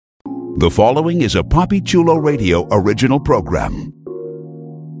The following is a Papi Chulo Radio original program.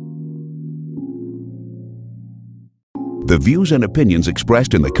 The views and opinions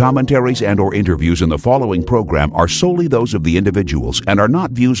expressed in the commentaries and/or interviews in the following program are solely those of the individuals and are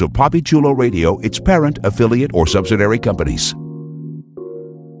not views of Papi Chulo Radio, its parent, affiliate, or subsidiary companies.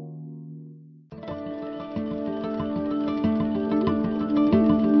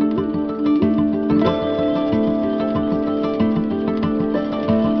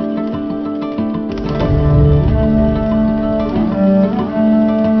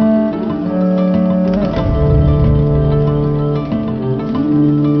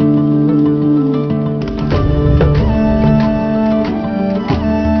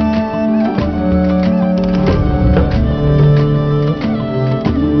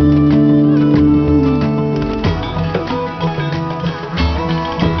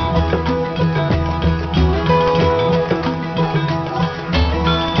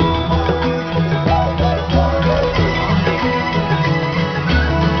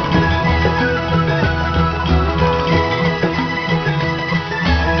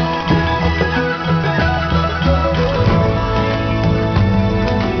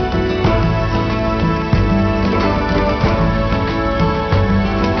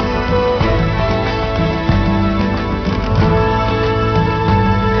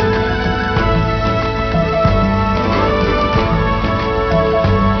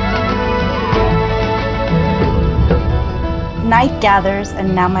 Night gathers,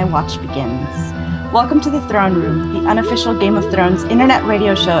 and now my watch begins. Welcome to the Throne Room, the unofficial Game of Thrones internet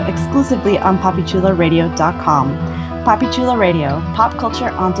radio show exclusively on PapiChuloRadio.com. Papi Chulo Radio, pop culture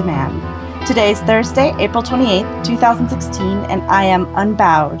on demand. Today is Thursday, April 28th, 2016, and I am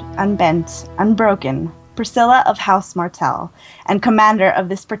unbowed, unbent, unbroken, Priscilla of House Martell, and commander of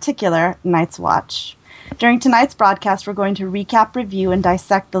this particular Night's Watch. During tonight's broadcast, we're going to recap, review, and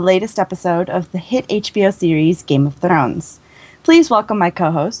dissect the latest episode of the hit HBO series Game of Thrones. Please welcome my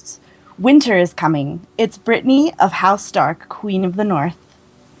co-hosts. Winter is coming. It's Brittany of House Stark, Queen of the North.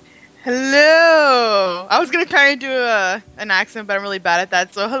 Hello! I was going to try and do an accent, but I'm really bad at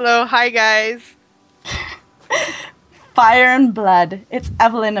that. So hello, hi guys. Fire and Blood. It's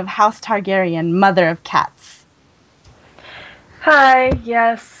Evelyn of House Targaryen, mother of cats. Hi,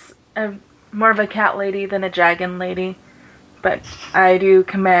 yes. I'm more of a cat lady than a dragon lady. But I do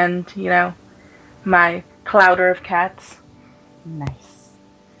command, my clouder of cats. Nice.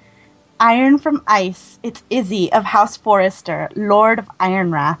 Iron from Ice. It's Izzy of House Forrester, Lord of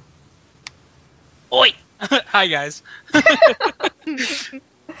Ironwrath. Oi! Hi, guys.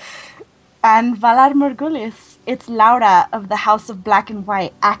 And Valar Morghulis. It's Laura of the House of Black and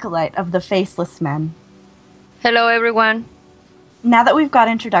White, Acolyte of the Faceless Men. Hello, everyone. Now that we've got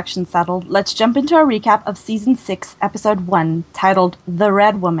introductions settled, let's jump into a recap of Season 6, Episode 1, titled The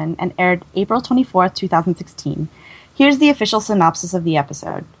Red Woman, and aired April 24th, 2016. Here's the official synopsis of the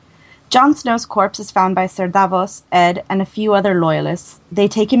episode. Jon Snow's corpse is found by Ser Davos, Ed, and a few other loyalists. They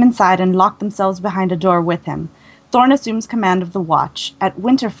take him inside and lock themselves behind a door with him. Thorne assumes command of the Watch. At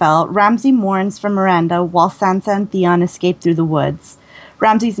Winterfell, Ramsay mourns for Miranda while Sansa and Theon escape through the woods.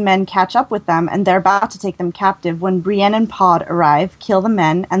 Ramsay's men catch up with them, and they're about to take them captive when Brienne and Pod arrive, kill the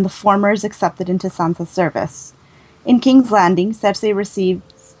men, and the former is accepted into Sansa's service. In King's Landing, Cersei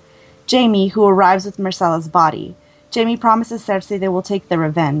receives Jaime, who arrives with Myrcella's body. Jaime promises Cersei they will take their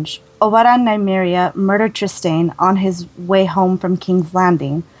revenge. Oberyn and Nymeria murder Trystane on his way home from King's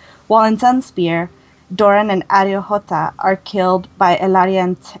Landing, while in Sunspear, Doran and Ariohota are killed by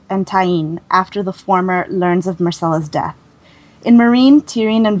Ellaria and Tyene after the former learns of Myrcella's death. In Meereen,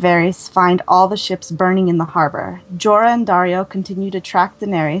 Tyrion and Varys find all the ships burning in the harbor. Jorah and Daario continue to track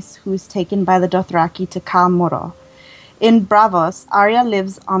Daenerys, who is taken by the Dothraki to Khal Moro. In Braavos, Arya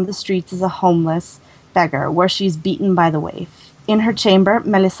lives on the streets as a homeless beggar, where she's beaten by the waif. In her chamber,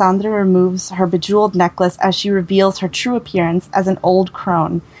 Melisandre removes her bejeweled necklace as she reveals her true appearance as an old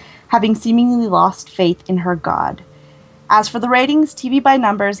crone, having seemingly lost faith in her god. As for the ratings, TV by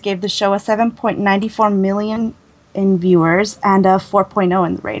Numbers gave the show a 7.94 million in viewers and a 4.0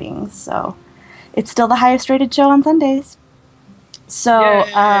 in the ratings, so it's still the highest rated show on Sundays. So,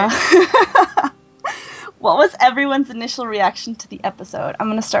 what was everyone's initial reaction to the episode? I'm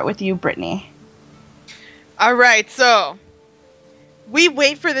going to start with you, Brittany. Alright, so we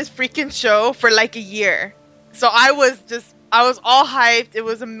wait for this freaking show for like a year. So I was all hyped. It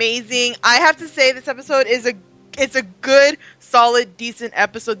was amazing. I have to say this episode it's a good, solid, decent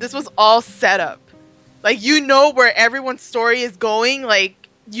episode. This was all set up. Like, where everyone's story is going. Like,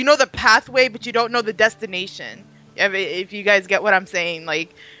 the pathway, but you don't know the destination. If you guys get what I'm saying.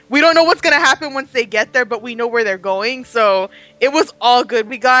 Like, we don't know what's going to happen once they get there, but we know where they're going. So it was all good.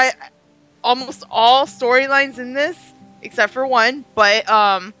 We got almost all storylines in this, except for one, but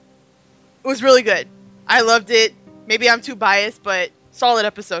it was really good. I loved it. Maybe I'm too biased, but solid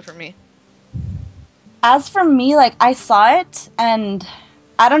episode for me. As for me, like, I saw it, and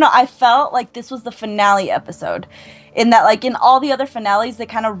I don't know, I felt like this was the finale episode. In that, like, in all the other finales, they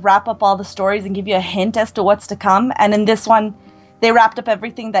kind of wrap up all the stories and give you a hint as to what's to come. And in this one, they wrapped up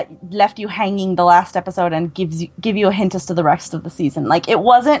everything that left you hanging the last episode and give you a hint as to the rest of the season. Like, it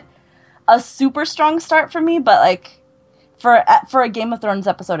wasn't a super strong start for me, but, like, for a Game of Thrones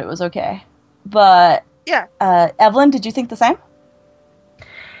episode, it was okay. But, yeah. Evelyn, did you think the same?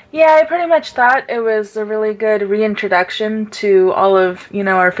 Yeah, I pretty much thought it was a really good reintroduction to all of,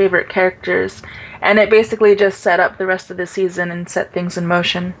 our favorite characters. And it basically just set up the rest of the season and set things in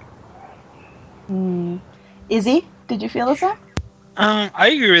motion. Izzy, did you feel the same? I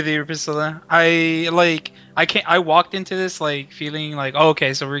agree with you, Priscilla. I walked into this like feeling like, oh,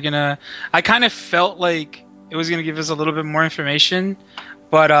 okay, so I kind of felt like it was gonna give us a little bit more information,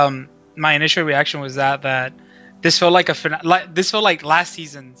 but my initial reaction was that this felt like this felt like last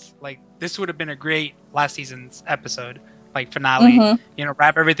season's, like this would have been a great last season's episode, like finale,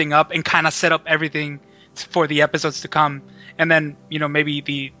 wrap everything up and kind of set up everything for the episodes to come. And then,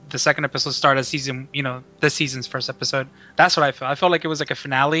 maybe the second episode start a season, this season's first episode. That's what I felt. I felt like it was like a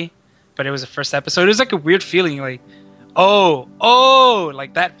finale, but it was the first episode. It was like a weird feeling, like, oh,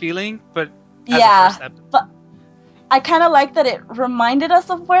 like that feeling, but as a first episode. But I kind of like that it reminded us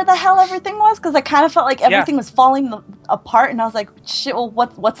of where the hell everything was, because I kind of felt like everything was falling apart, and I was like, shit, well,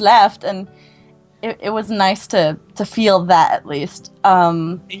 what's left? And it was nice to feel that, at least.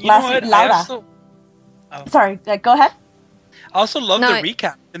 Laura. Sorry, go ahead. I also loved the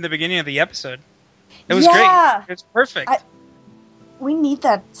recap in the beginning of the episode. It was great. It was perfect. We need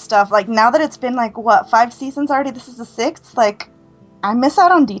that stuff. Like, now that it's been, 5 seasons already, this is the 6th, I miss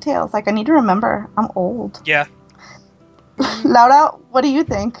out on details. I need to remember. I'm old. Yeah. Laura, what do you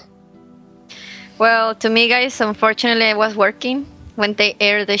think? Well, to me, guys, unfortunately, I was working when they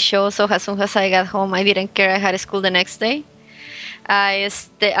aired the show, so as soon as I got home, I didn't care. I had school the next day.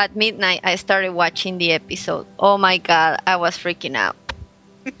 At midnight, I started watching the episode. Oh my god, I was freaking out.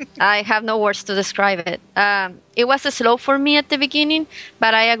 I have no words to describe it. It was slow for me at the beginning,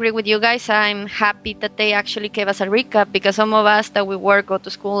 but I agree with you guys. I'm happy that they actually gave us a recap, because some of us that we work, go to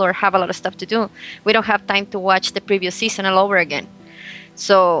school, or have a lot of stuff to do, we don't have time to watch the previous season all over again.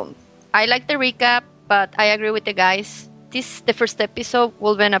 So I like the recap, but I agree with the guys. The first episode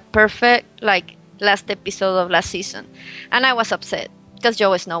will be a perfect last episode of last season, and I was upset because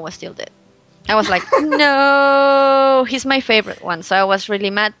Jon Snow was still dead. I was like, no, he's my favorite one, so I was really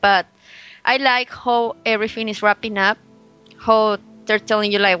mad. But I like how everything is wrapping up, how they're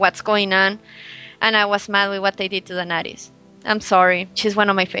telling you what's going on, and I was mad with what they did to Daenerys. I'm sorry, she's one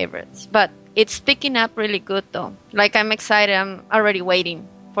of my favorites, but it's picking up really good though. I'm excited. I'm already waiting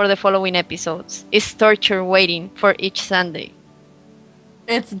for the following episodes. It's torture waiting for each Sunday.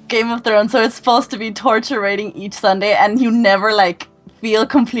 It's Game of Thrones, so it's supposed to be torture waiting each Sunday, and you never feel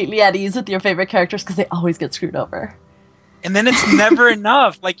completely at ease with your favorite characters because they always get screwed over. And then it's never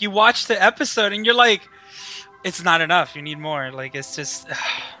enough. You watch the episode and you're like, it's not enough. You need more. It's just...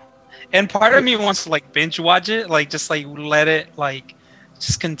 And part of me wants to binge watch it, just let it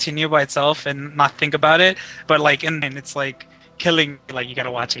just continue by itself and not think about it. But and it's killing. You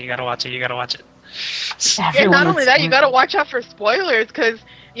gotta watch it. You gotta watch it. You gotta watch it. And not only that, you gotta watch out for spoilers, because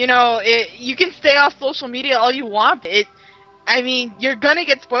you can stay off social media all you want. You're gonna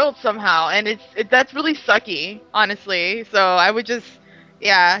get spoiled somehow, and that's really sucky, honestly. So I would just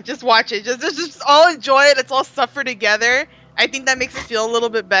watch it. Just all enjoy it. Let's all suffer together. I think that makes us feel a little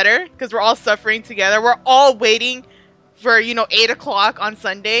bit better, because we're all suffering together. We're all waiting for 8:00 on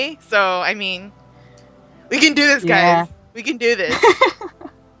Sunday. So we can do this, guys. We can do this.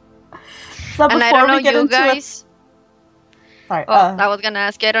 So and I don't know you I guys. I was gonna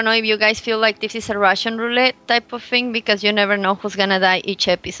ask you, I don't know if you guys feel like this is a Russian roulette type of thing, because you never know who's gonna die each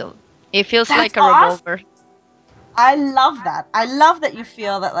episode. It feels like a revolver. I love that. I love that you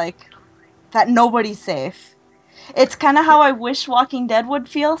feel that that nobody's safe. It's kind of how I wish Walking Dead would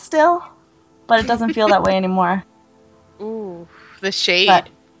feel still, but it doesn't feel that way anymore. Ooh, the shade. But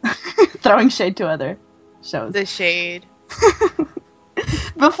throwing shade to other shows. The shade.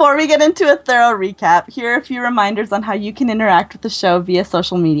 Before we get into a thorough recap, here are a few reminders on how you can interact with the show via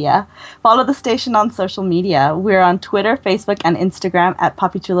social media. Follow the station on social media. We're on Twitter, Facebook, and Instagram at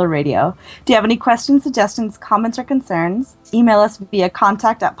Papi Chulo Radio. Do you have any questions, suggestions, comments, or concerns? Email us via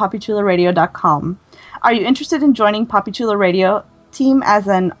contact@papichuloradio.com. Are you interested in joining Papi Chulo Radio team as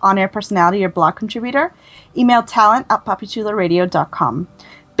an on-air personality or blog contributor? Email talent@papichuloradio.com.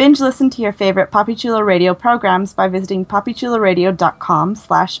 Binge listen to your favorite Papi Chulo Radio programs by visiting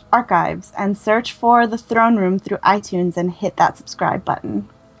papichuloradio.com/archives and search for The Throne Room through iTunes and hit that subscribe button.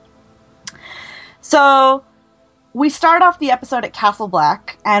 So, we start off the episode at Castle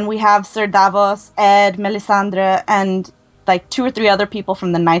Black, and we have Sir Davos, Ed, Melisandre, and like 2 or 3 other people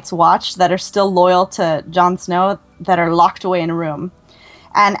from the Night's Watch that are still loyal to Jon Snow that are locked away in a room.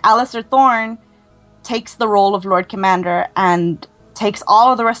 And Alistair Thorne takes the role of Lord Commander and takes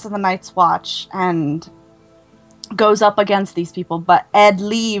all of the rest of the Night's Watch and goes up against these people. But Ed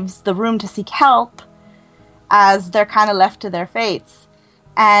leaves the room to seek help as they're kind of left to their fates.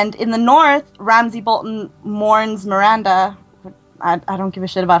 And in the north, Ramsay Bolton mourns Miranda. I don't give a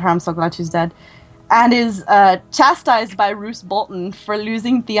shit about her. I'm so glad she's dead. And is chastised by Roose Bolton for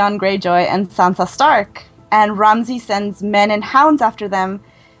losing Theon Greyjoy and Sansa Stark. And Ramsay sends men and hounds after them.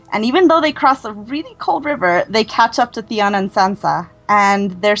 And even though they cross a really cold river, they catch up to Theon and Sansa.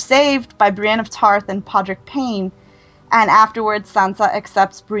 And they're saved by Brienne of Tarth and Podrick Payne. And afterwards, Sansa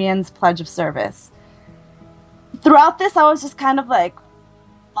accepts Brienne's pledge of service. Throughout this, I was just kind of like,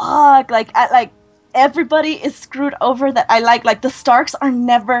 fuck, like everybody is screwed over that I like. Like, the Starks are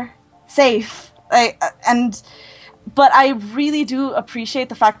never safe. But I really do appreciate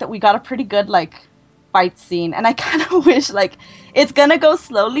the fact that we got a pretty good, like, fight scene. And I kind of wish, like, it's gonna go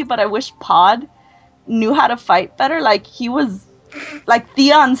slowly, but I wish Pod knew how to fight better. Like, he was, like,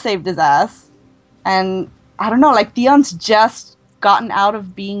 Theon saved his ass. And, I don't know, like, Theon's just gotten out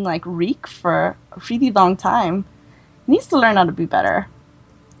of being, like, Reek for a really long time. He needs to learn how to be better.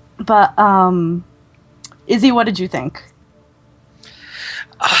 But, Izzy, what did you think?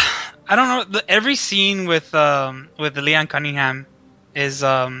 I don't know. Every scene with Leon Cunningham is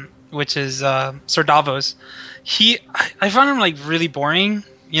which is Sir Davos. I found him like really boring.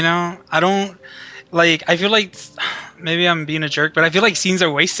 You know, I don't like. I feel like maybe I'm being a jerk, but I feel like scenes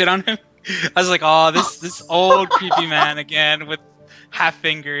are wasted on him. I was like, oh, this old creepy man again with half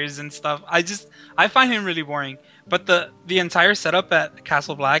fingers and stuff. I find him really boring. But the entire setup at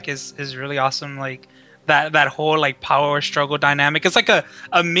Castle Black is really awesome. Like that whole like power struggle dynamic. It's like a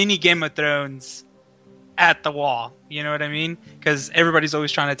mini Game of Thrones at the wall. You know what I mean? Because everybody's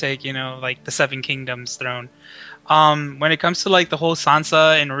always trying to take, you know, like the Seven Kingdoms throne. When it comes to like the whole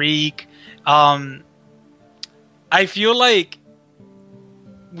Sansa and Reek, I feel like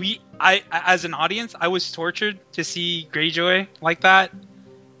I as an audience, I was tortured to see Greyjoy like that.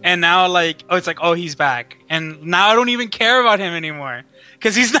 And now, like, it's like, oh, he's back. And now I don't even care about him anymore.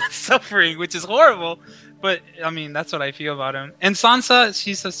 Because he's not suffering, which is horrible. But, I mean, that's what I feel about him. And Sansa,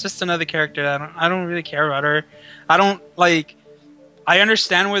 she's just another character. I don't really care about her. I don't, like... I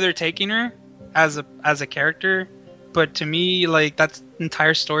understand where they're taking her as a character. But to me, like, that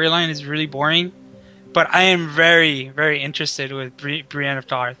entire storyline is really boring. But I am very, very interested with Brienne of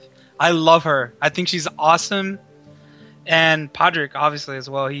Tarth. I love her. I think she's awesome. And Podrick, obviously, as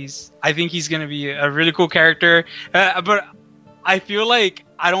well. I think he's going to be a really cool character. But I feel like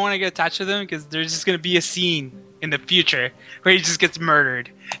I don't want to get attached to them because there's just going to be a scene in the future where he just gets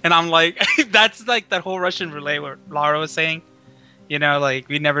murdered. And I'm like, that's like that whole Russian roulette what Laura was saying. You know, like,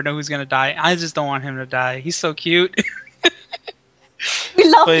 we never know who's going to die. I just don't want him to die. He's so cute. We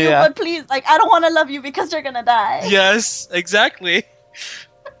love you, but please, like, I don't want to love you because you're going to die. Yes, exactly.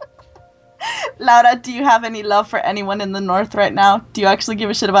 Laura, do you have any love for anyone in the North right now? Do you actually give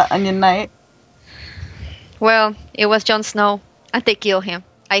a shit about Onion Knight? Well, it was Jon Snow, and they killed him.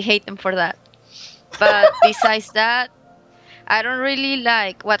 I hate them for that. But besides that, I don't really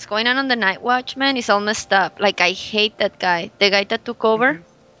like what's going on the Night Watchman. It's all messed up. Like, I hate that guy. The guy that took over.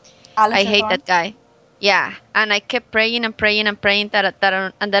 Mm-hmm. I hate that guy. Yeah, and I kept praying and praying and praying that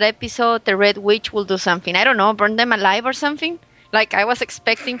on that episode, the Red Witch will do something. I don't know, burn them alive or something. Like, I was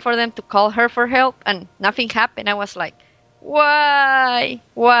expecting for them to call her for help, and nothing happened. I was like, why?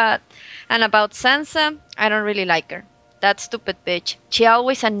 What? And about Sansa, I don't really like her. That stupid bitch. She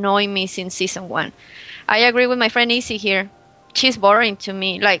always annoyed me since season 1. I agree with my friend Izzy here. She's boring to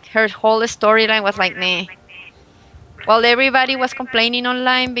me. Like, her whole storyline was like, meh. While everybody was complaining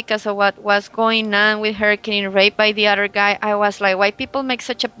online because of what was going on with her getting raped by the other guy, I was like, why people make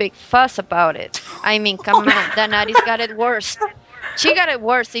such a big fuss about it? I mean, come on, Daenerys got it worse. She got it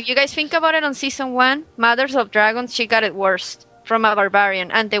worse. If you guys think about it on season 1, Mothers of Dragons, she got it worse from a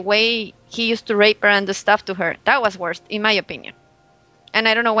barbarian. And the way he used to rape her and do stuff to her, that was worse, in my opinion. And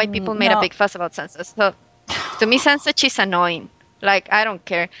I don't know why people made a big fuss about Sansa. So, to me, Sansa, she's annoying. Like, I don't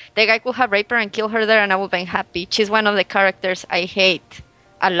care. The guy could have raped her and killed her there and I would be happy. She's one of the characters I hate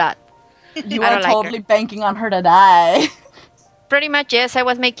a lot. You are totally banking on her to die. pretty much, yes, I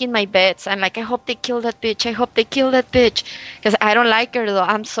was making my bets. I'm like, I hope they kill that bitch. I hope they kill that bitch. Because I don't like her, though.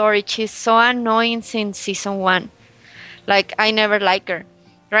 I'm sorry. She's so annoying since season 1. Like, I never like her.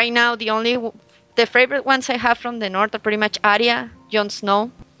 Right now, the favorite ones I have from the North are pretty much Arya, Jon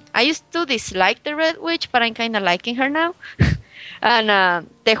Snow. I used to dislike the Red Witch, but I'm kind of liking her now. And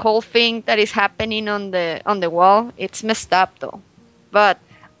the whole thing that is happening on the wall, it's messed up, though. But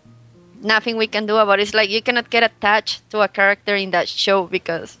nothing we can do about it. It's like you cannot get attached to a character in that show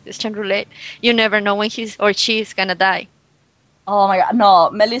because it's Christian Roulette. You never know when he's or she's gonna die. Oh my god,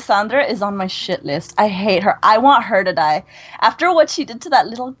 no, Melisandre is on my shit list. I hate her. I want her to die. After what she did to that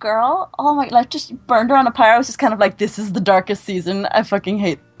little girl, oh my god, just burned her on a pyre. I was just kind of like, this is the darkest season. I fucking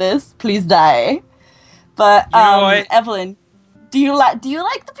hate this. Please die. But Evelyn, do you like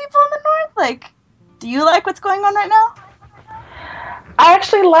the people in the North? Like, do you like what's going on right now? I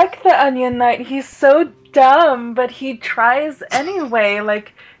actually like the Onion Knight. He's so dumb, but he tries anyway.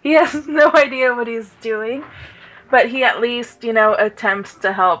 Like, he has no idea what he's doing. But he at least, attempts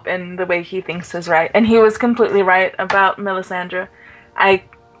to help in the way he thinks is right. And he was completely right about Melisandre. I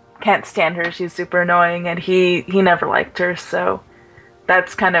can't stand her. She's super annoying, and he never liked her. So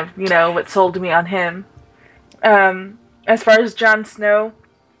that's kind of, what sold me on him. As far as Jon Snow,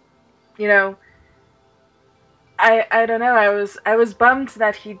 I don't know. I was bummed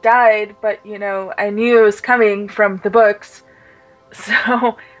that he died, but I knew it was coming from the books,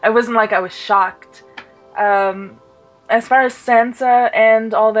 so I wasn't like I was shocked. As far as Sansa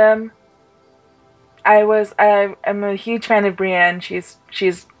and all them, I'm a huge fan of Brienne. She's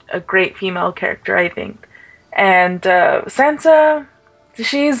a great female character, I think, and Sansa,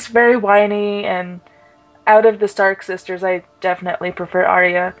 she's very whiny, and out of the Stark sisters, I definitely prefer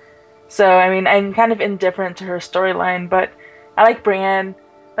Arya. So, I mean, I'm kind of indifferent to her storyline, but I like Brienne.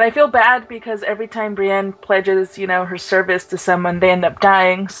 But I feel bad because every time Brienne pledges, her service to someone, they end up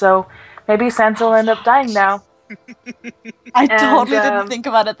dying. So maybe Sansa will end up dying now. I totally didn't think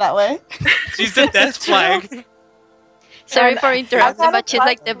about it that way. She's the death flag. Sorry for interrupting, but she's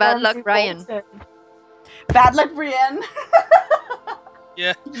like the bad luck Brian. Bad luck Brienne.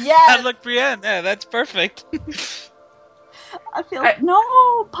 Yeah. Yes. Bad luck Brienne. Yeah, that's perfect. I feel no.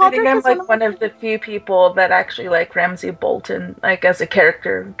 Podrick I think I'm like one of the few people that actually like Ramsay Bolton, like as a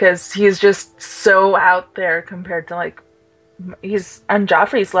character, because he's just so out there compared to like he's on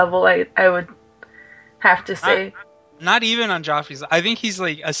Joffrey's level. I would have to say, not even on Joffrey's. I think he's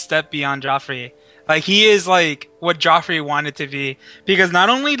like a step beyond Joffrey. Like he is like what Joffrey wanted to be, because not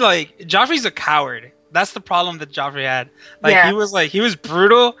only like Joffrey's a coward. That's the problem that Joffrey had. Like he was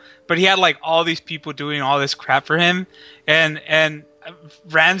brutal, but he had like all these people doing all this crap for him, and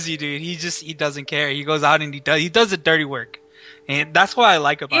Ramsay, dude, he doesn't care. He goes out and he does the dirty work, and that's what I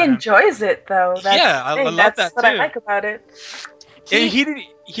like about him. He enjoys it though. I love that too. That's what I like about it. And he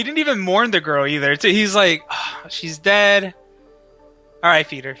didn't even mourn the girl either. He's like, oh, she's dead. All right,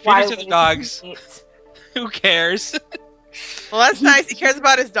 feed her to the dogs. Who cares? Well, that's nice. He cares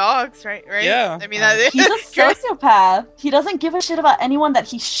about his dogs, right? Yeah. I mean, he's a sociopath. He doesn't give a shit about anyone that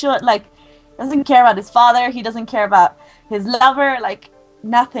he should. Like, doesn't care about his father. He doesn't care about his lover. Like,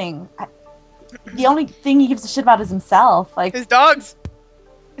 nothing. The only thing he gives a shit about is himself. Like his dogs.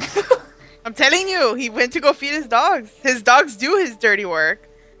 I'm telling you, he went to go feed his dogs. His dogs do his dirty work.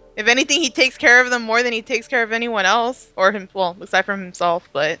 If anything, he takes care of them more than he takes care of anyone else, or him. Well, aside from himself,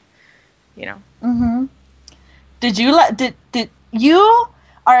 but Mm-hmm. Did you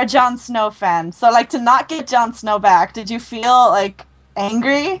are a Jon Snow fan, so like to not get Jon Snow back, did you feel like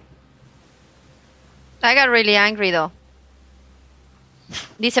angry? I got really angry though.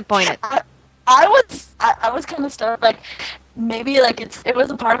 Disappointed. I was kind of stuck, like maybe like it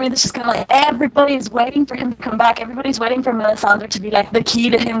was a part of me that's just kind of like everybody's waiting for him to come back. Everybody's waiting for Melisandre to be like the key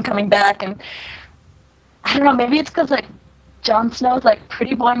to him coming back, and I don't know, maybe it's because like Jon Snow's like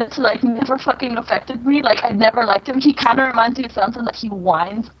pretty boy that's like never fucking affected me. Like I never liked him. He kind of reminds me of something that he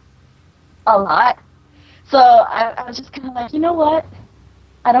whines a lot. So I was just kind of like, you know what?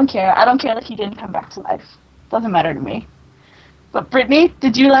 I don't care. I don't care that he didn't come back to life. Doesn't matter to me. But Brittany,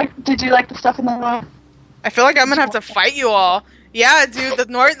 did you like the stuff in the North? I feel like I'm gonna have to fight you all. Yeah, dude,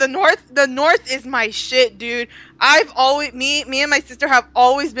 the North is my shit, dude. Me and my sister have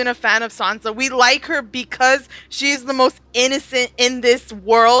always been a fan of Sansa. We like her because she's the most innocent in this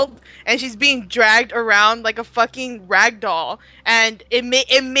world, and she's being dragged around like a fucking rag doll. And it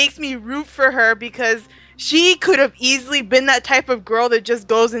makes me root for her because she could have easily been that type of girl that just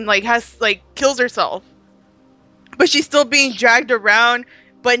goes and kills herself. But she's still being dragged around.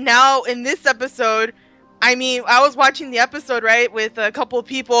 But now in this episode, I mean, I was watching the episode, right, with a couple of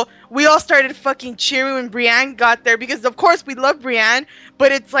people. We all started fucking cheering when Brienne got there because, of course, we love Brienne,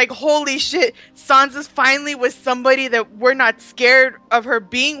 but it's like, holy shit, Sansa's finally with somebody that we're not scared of her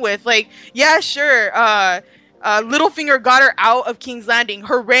being with. Like, yeah, sure, Littlefinger got her out of King's Landing,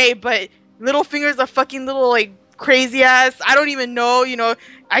 hooray, but Littlefinger's a fucking little, like, crazy ass, I don't even know, you know,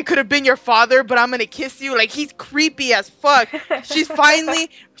 I could have been your father, but I'm gonna kiss you. Like, he's creepy as fuck. She's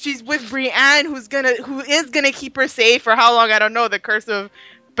with Brienne, who is gonna keep her safe for how long, I don't know, the curse of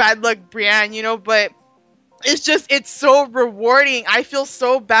bad luck Brienne, you know, but it's so rewarding. I feel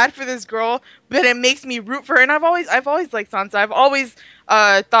so bad for this girl, but it makes me root for her, and I've always liked Sansa. I've always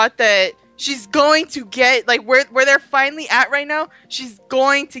thought that she's going to get, like, where they're finally at right now, she's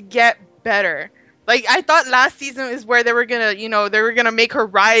going to get better. Like, I thought last season is where they were gonna make her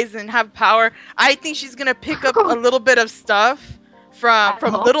rise and have power. I think she's gonna pick up a little bit of stuff from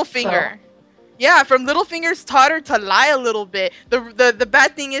Littlefinger. So. Yeah, from Littlefinger's taught her to lie a little bit. The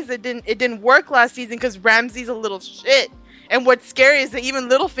bad thing is it didn't work last season because Ramsay's a little shit. And what's scary is that even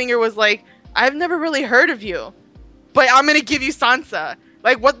Littlefinger was like, I've never really heard of you, but I'm gonna give you Sansa.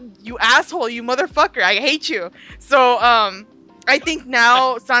 Like, what, you asshole, you motherfucker, I hate you. So, I think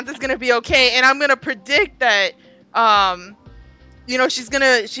now Sansa's gonna be okay, and I'm gonna predict that, you know, she's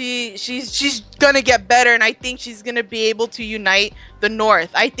gonna get better, and I think she's gonna be able to unite the North.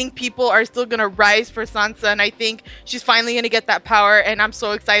 I think people are still gonna rise for Sansa, and I think she's finally gonna get that power, and I'm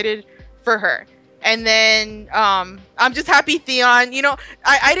so excited for her. And then, I'm just happy Theon, you know,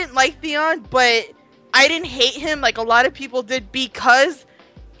 I didn't like Theon, but I didn't hate him like a lot of people did because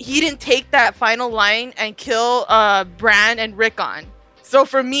he didn't take that final line and kill Bran and Rickon. So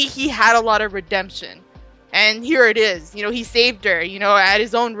for me, he had a lot of redemption. And here it is. You know, he saved her, you know, at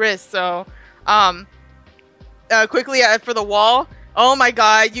his own risk. So, quickly for the wall. Oh my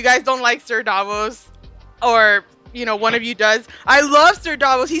god, you guys don't like Sir Davos. Or, you know, one of you does. I love Sir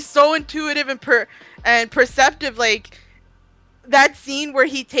Davos. He's so intuitive and perceptive. Like, that scene where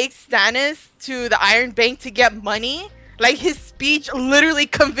he takes Stannis to the Iron Bank to get money. Like, his speech literally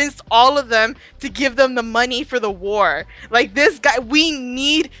convinced all of them to give them the money for the war. Like, this guy, we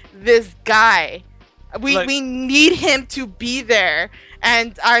need this guy. We need him to be there.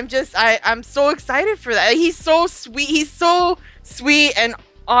 And I'm so excited for that. He's so sweet. He's so sweet and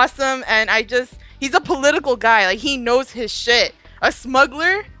awesome. And he's a political guy. Like, he knows his shit. A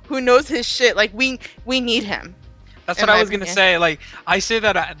smuggler who knows his shit. Like, we need him. That's what I was gonna say. Like, I say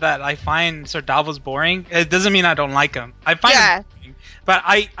that I find Sir Davos boring. It doesn't mean I don't like him. I find him boring, but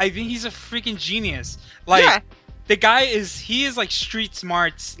I think he's a freaking genius. Like, the guy is like street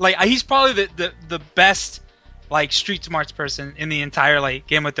smarts. Like, he's probably the best like street smarts person in the entire like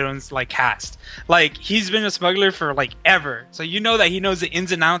Game of Thrones like cast. Like, he's been a smuggler for like ever, so you know that he knows the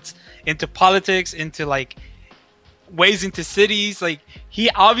ins and outs into politics, into like ways into cities. Like, he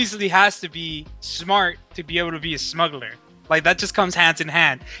obviously has to be smart to be able to be a smuggler. Like, that just comes hand in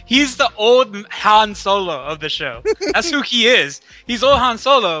hand. He's the old Han Solo of the show. That's who he is. He's old Han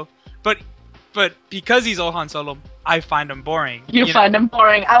Solo, but because he's old Han Solo, I find him boring. You find him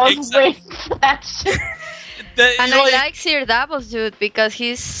boring. I was waiting for that shit. And I like Sir Davos, dude, because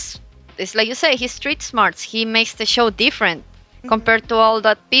it's like you say, he's street smarts. He makes the show different compared to all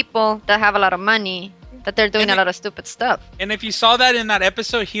that people that have a lot of money, that they're doing a lot of stupid stuff. And if you saw that in that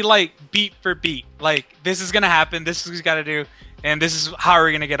episode, he like beat for beat, like, this is gonna happen, this is what he's gotta do, and this is how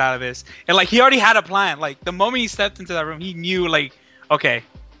we're gonna get out of this. And like, he already had a plan. Like, the moment he stepped into that room, he knew, like, okay,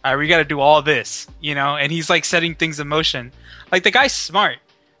 all right, we gotta do all this, you know. And he's like setting things in motion. Like, the guy's smart,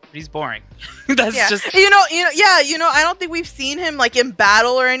 but he's boring. That's just you know, I don't think we've seen him like in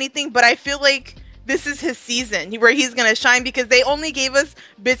battle or anything, but I feel like this is his season where he's gonna shine, because they only gave us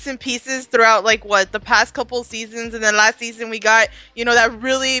bits and pieces throughout like the past couple seasons, and then last season we got, you know, that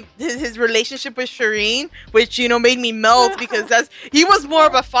really his relationship with Shireen, which, you know, made me melt because he was more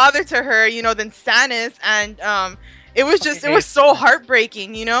of a father to her, you know, than Stannis, and it was so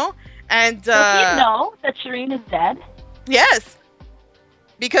heartbreaking, you know. And does he know that Shireen is dead? Yes.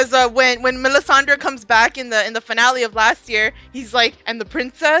 Because when Melisandre comes back in the finale of last year, he's like, and the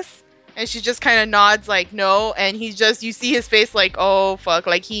princess? And she just kind of nods like, no. And you see his face like, oh, fuck.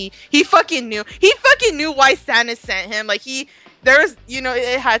 Like, he fucking knew. He fucking knew why Stannis sent him. Like, there's, you know,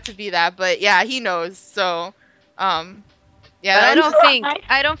 it had to be that. But yeah, he knows. So, yeah. But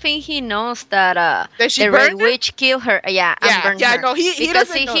I don't think he knows that the Red Witch killed her. Yeah, and burned her. No, he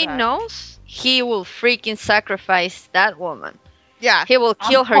doesn't know he knows, he will freaking sacrifice that woman. Yeah. He will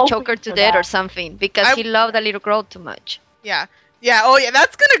kill her, choke her to death or something, because he loved the little girl too much. Yeah. Yeah, oh yeah,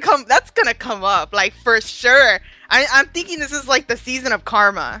 that's gonna come up, like, for sure. I'm thinking this is like the season of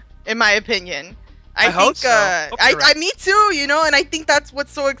karma, in my opinion. I hope think, so. Hope you're right. me too, you know, and I think that's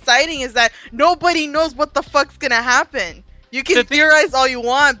what's so exciting is that nobody knows what the fuck's gonna happen. You can theorize all you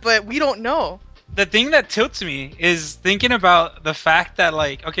want, but we don't know. The thing that tilts me is thinking about the fact that,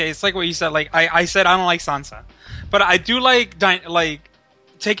 like, okay, it's like what you said. Like, I said I don't like Sansa, but I do like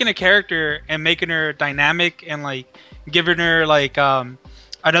taking a character and making her dynamic and like giving her like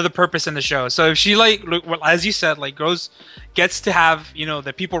another purpose in the show. So if she like, as you said, like gets to have, you know,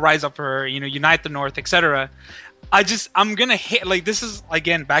 the people rise up for her, you know, unite the North, etc. I'm gonna hate, like, this is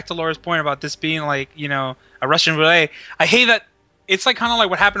again back to Laura's point about this being like, you know, a Russian roulette. I hate that it's like kind of like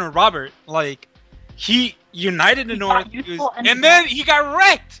what happened with Robert. Like, he united the North, and then he got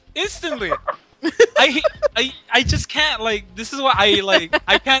wrecked instantly. I just can't, like, this is what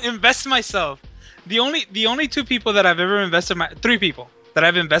I can't invest myself. The only two people that I've ever invested three people that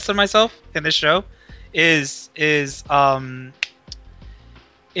I've invested myself in this show is Tyrion,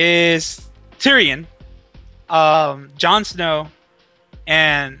 Jon Snow,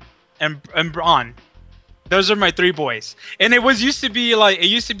 and Bronn. Those are my three boys. And it used to be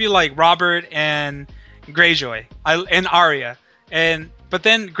like Robert and Greyjoy, and Arya, but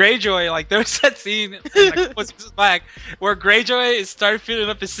then Greyjoy, like, there was that scene in, like, back where Greyjoy started feeling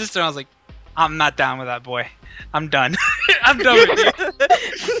up his sister, and I was like, I'm not down with that boy. I'm done. I'm done with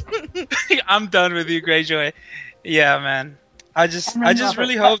you. I'm done with you, Greyjoy. Yeah, man. I just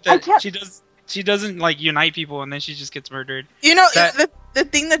really hope that she doesn't like unite people and then she just gets murdered. You know, the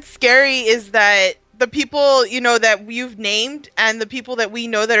thing that's scary is that the people, you know, that you've named and the people that we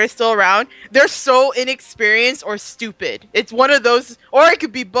know that are still around, they're so inexperienced or stupid. It's one of those, or it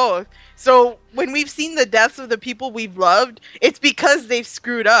could be both. So when we've seen the deaths of the people we've loved, it's because they've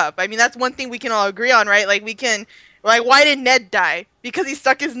screwed up. I mean, that's one thing we can all agree on, right? Like, why did Ned die? Because he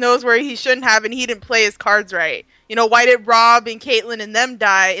stuck his nose where he shouldn't have and he didn't play his cards right. You know, why did Robb and Caitlyn and them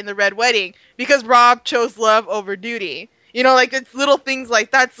die in the Red Wedding? Because Robb chose love over duty. You know, like, it's little things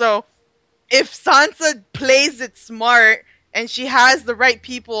like that. So if Sansa plays it smart and she has the right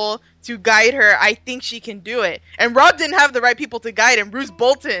people to guide her, I think she can do it. And Robb didn't have the right people to guide him. Roose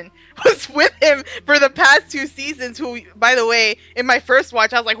Bolton was with him for the past 2 seasons, who, by the way, in my first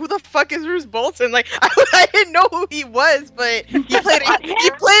watch, I was like, who the fuck is Roose Bolton? Like, I didn't know who he was, but he played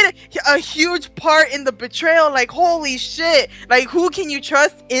a huge part in the betrayal. Like, holy shit. Like, who can you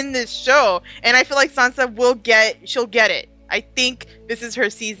trust in this show? And I feel like Sansa she'll get it. I think this is her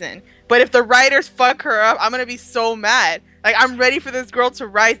season. But if the writers fuck her up, I'm going to be so mad. Like, I'm ready for this girl to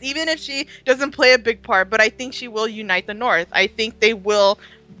rise, even if she doesn't play a big part. But I think she will unite the North. I think they will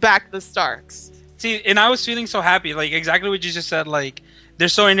back the Starks. See, and I was feeling so happy. Like, exactly what you just said. Like, they're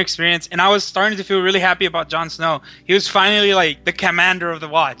so inexperienced. And I was starting to feel really happy about Jon Snow. He was finally, like, the commander of the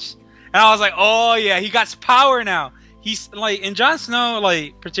Watch. And I was like, oh, yeah, he got power now. He's, like, and Jon Snow,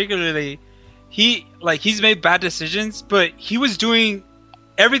 like, particularly, he's made bad decisions. But he was doing...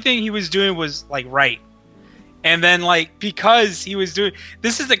 everything he was doing was, like, right. And then, like, because he was doing...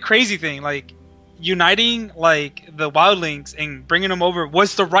 this is the crazy thing. Like, uniting, like, the wildlings and bringing them over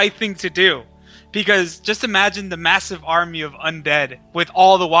was the right thing to do. Because just imagine the massive army of undead with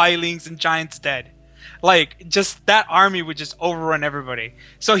all the wildlings and giants dead. Like, just that army would just overrun everybody.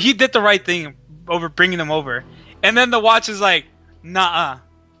 So he did the right thing over bringing them over. And then the Watch is like, nah,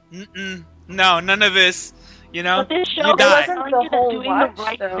 no, none of this. You know, but this show you die. telling you that doing the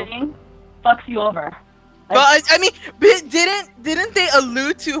right thing fucks you over. But I mean, didn't they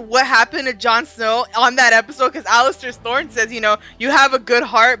allude to what happened to Jon Snow on that episode? Because Alistair Thorne says, you know, you have a good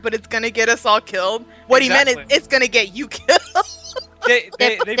heart, but it's gonna get us all killed. What Exactly. he meant is it's gonna get you killed.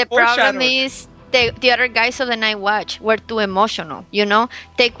 The problem is the other guys of the Night Watch were too emotional, you know?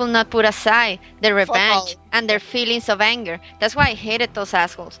 They could not put aside their revenge and their feelings of anger. That's why I hated those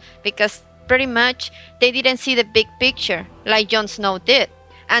assholes, because pretty much they didn't see the big picture like Jon Snow did.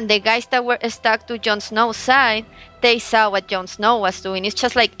 And the guys that were stuck to Jon Snow's side, they saw what Jon Snow was doing. It's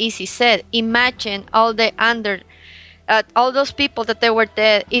just like Izzy said. Imagine all those people that they were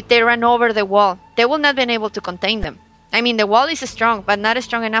dead. If they ran over the wall, they would not have been able to contain them. I mean, the wall is strong, but not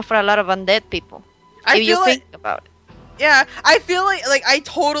strong enough for a lot of undead people. If you think about it. Yeah, I feel like I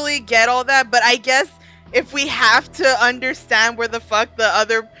totally get all that, but I guess if we have to understand where the fuck the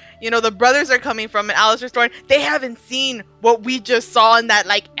other, you know, the brothers are coming from and Alistair Thorne, they haven't seen what we just saw in that,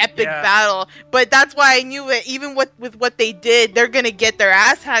 like, epic battle. But that's why I knew it, even with what they did, they're gonna get their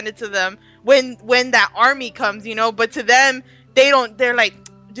ass handed to them when that army comes, you know. But to them, they're like,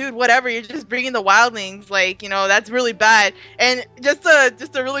 dude, whatever, you're just bringing the wildlings, like, you know, that's really bad. And just a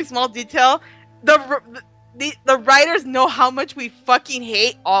really small detail, the writers know how much we fucking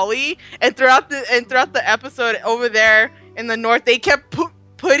hate Ollie, and throughout the episode over there in the North, they kept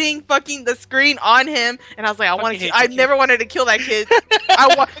putting fucking the screen on him, and I was like, I hate never wanted to kill that kid. And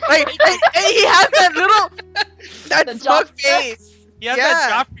he has that smug face. He has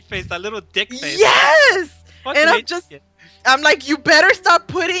that Joffrey face, that little dick face. Yes. Fucking And I'm like, you better stop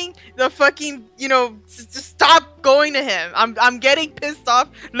putting the fucking, just stop going to him. I'm getting pissed off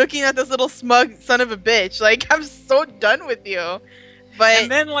looking at this little smug son of a bitch. Like, I'm so done with you. But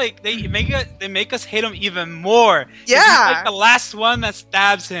and then like they make us hate him even more. Yeah. He's like the last one that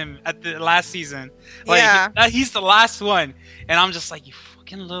stabs him at the last season. Like he's the last one, and I'm just like, you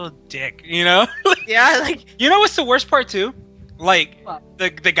fucking little dick, Yeah, like you know what's the worst part too? Like the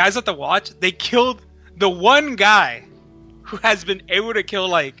guys at the watch, they killed the one guy who has been able to kill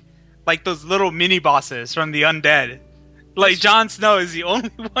like those little mini bosses from the undead. Like Jon Snow is the only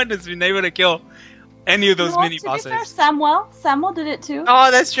one that's been able to kill any of those mini bosses. To be fair, Samuel did it too.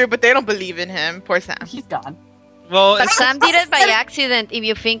 Oh, that's true, but they don't believe in him. Poor Sam. He's gone. Well, But Sam did it by accident, if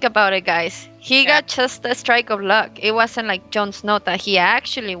you think about it, guys. He got just a strike of luck. It wasn't like Jon Snow that he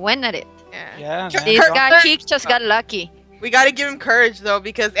actually went at it. yeah, This guy, he just got lucky. We got to give him courage though,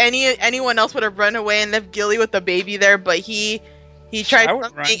 because anyone else would have run away and left Gilly with the baby there, but he tried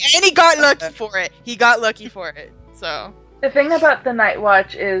something and he got lucky for it. He got lucky for it. So The thing about the Night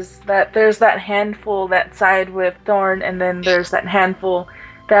Watch is that there's that handful that side with Thorne, and then there's that handful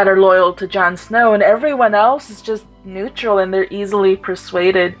that are loyal to Jon Snow, and everyone else is just neutral, and they're easily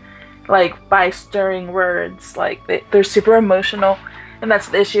persuaded, like, by stirring words. Like, they're super emotional, and that's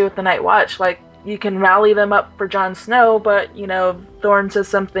the issue with the Night Watch. Like, you can rally them up for Jon Snow, but, if Thorne says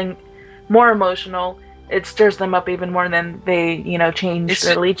something more emotional, it stirs them up even more, and then they, change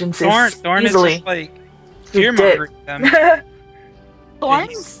their allegiances Thorne easily. is just like fear-mongering them.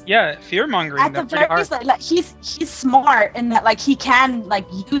 Thorne's fear-mongering at the them pretty very hard. least, like he's smart in that, like, he can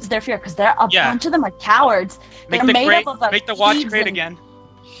use their fear, because a bunch of them are cowards. Make They're the made up of make the watch thieves great and- again.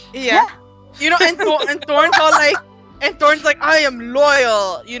 yeah. And Thorne's all like, I am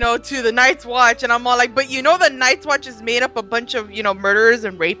loyal, to the Night's Watch, and I'm all like, but the Night's Watch is made up a bunch of, murderers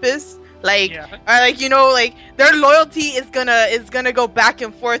and rapists. Like, their loyalty is gonna go back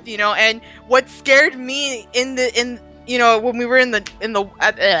and forth, and what scared me when we were in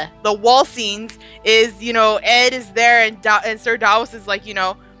the wall scenes is, Ed is there and Sir Davos is like,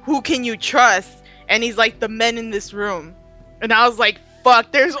 who can you trust? And he's like, the men in this room. And I was like,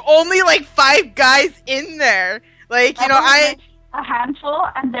 fuck, there's only like 5 guys in there. Like, a handful,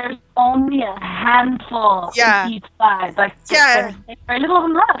 and there's only a handful in each side. Like, there's very little of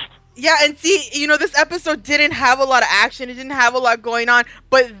them left. Yeah, and see, this episode didn't have a lot of action. It didn't have a lot going on.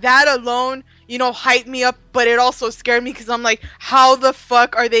 But that alone, hyped me up. But it also scared me because I'm like, how the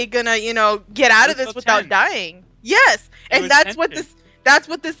fuck are they gonna, get out of this without dying? Yes, and that's what this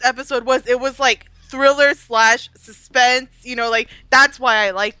episode was. It was like thriller / suspense. That's why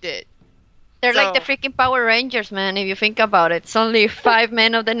I liked it. They're like the freaking Power Rangers, man, if you think about it. It's only 5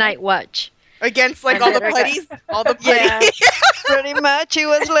 men of the Night Watch. Against, like, all the putties? All the putties. Yeah, pretty much. It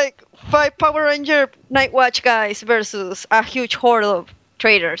was like 5 Power Ranger Night Watch guys versus a huge horde of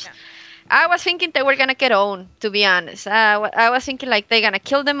traitors. Yeah. I was thinking they were gonna get owned, to be honest. I was thinking, like, they're gonna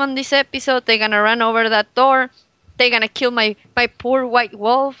kill them on this episode. They're gonna run over that door. They're gonna kill my poor white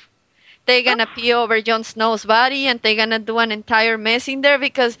wolf. They're gonna pee over Jon Snow's body, and they're gonna do an entire mess in there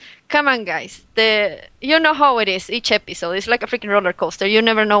because, come on, guys, you know how it is. Each episode, it's like a freaking roller coaster. You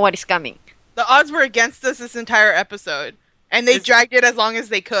never know what is coming. The odds were against us this entire episode, and they dragged it as long as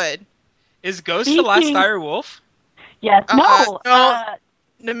they could. Is Ghost the last dire wolf? Yes.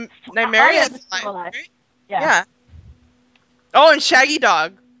 Nymeria is alive. Right? Yeah. Oh, and Shaggy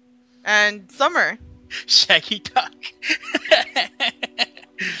Dog, and Summer. Shaggy Dog.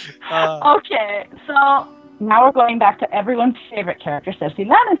 Okay, so now we're going back to everyone's favorite character, Cersei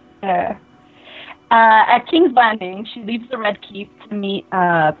Lannister. At King's Landing, she leaves the Red Keep to meet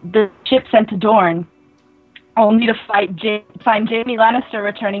the ship sent to Dorne, only to find Jaime Lannister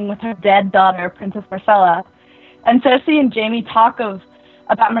returning with her dead daughter, Princess Myrcella. And Cersei and Jaime talk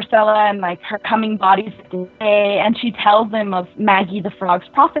about Myrcella and, like, her coming bodies day, and she tells him of Maggie the Frog's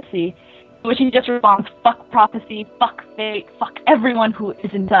prophecy, which he just responds, fuck prophecy, fuck fate, fuck everyone who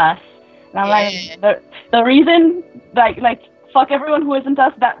isn't us. And I'm like, the reason, like, fuck everyone who isn't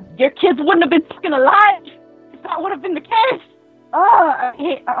us, that your kids wouldn't have been fucking alive if that would have been the case.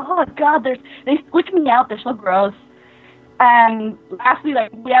 Oh God, they squish me out, they're so gross. And lastly,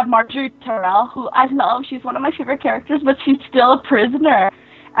 like, we have Marjorie Tyrell, who I love. She's one of my favorite characters, but she's still a prisoner.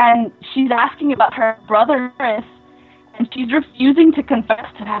 And she's asking about her brother, Chris, and she's refusing to confess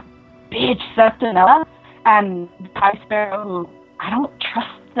to that bitch Septinella and High Sparrow, who I don't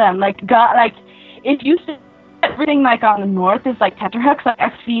trust them. Like, God, like, if you say everything like on the north is like tenterhooks. Like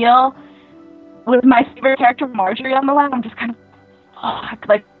I feel with my favorite character Marjorie on the line, I'm just kind of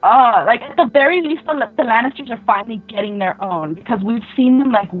like at the very least the Lannisters are finally getting their own, because we've seen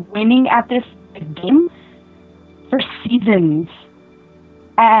them like winning at this game for seasons,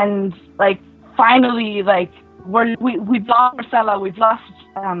 and like finally like we've lost Marcella, we've lost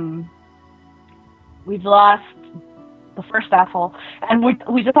the first asshole, and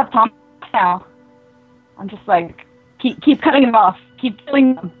we just have Tom now. I'm just like keep cutting them off, keep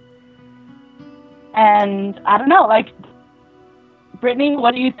killing them. And I don't know, like, Brittany,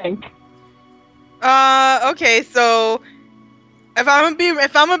 what do you think? Okay, so if I'm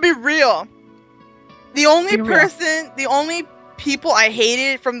gonna be real, the only people I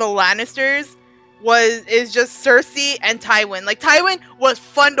hated from the Lannisters is just Cersei and Tywin. Like, Tywin was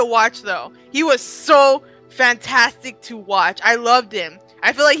fun to watch though. He was so fantastic to watch. I loved him.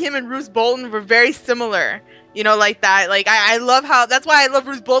 I feel like him and Roose Bolton were very similar, you know, like that. Like, I love how, that's why I love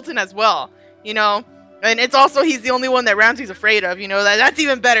Roose Bolton as well. You know, and it's also, he's the only one that Ramsay's afraid of, you know, that's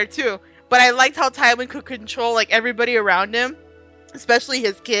even better too. But I liked how Tywin could control like everybody around him, especially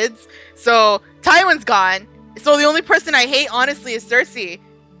his kids. So Tywin's gone. So the only person I hate, honestly, is Cersei.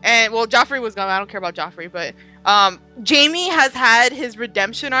 And well, Joffrey was gone. I don't care about Joffrey, but Jaime has had his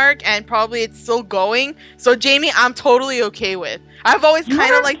redemption arc, and probably it's still going. So Jaime, I'm totally okay with. I've always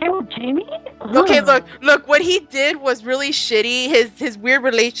kind of like. Okay with Jaime? Okay, look. What he did was really shitty. His weird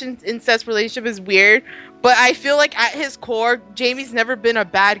incest relationship is weird. But I feel like at his core, Jaime's never been a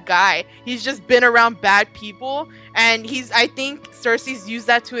bad guy. He's just been around bad people, and I think Cersei's used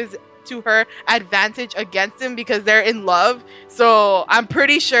that to her advantage against him because they're in love. So I'm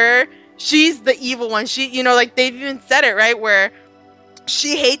pretty sure she's the evil one. She, you know, like they've even said it, right? Where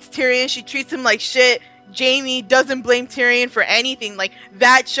she hates Tyrion, she treats him like shit. Jaime doesn't blame Tyrion for anything. Like,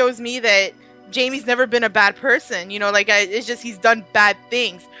 that shows me that Jaime's never been a bad person. You know, like it's just he's done bad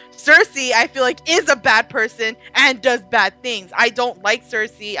things. Cersei, I feel like, is a bad person and does bad things. I don't like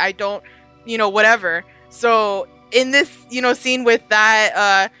Cersei. I don't, you know, whatever. So in this, you know, scene with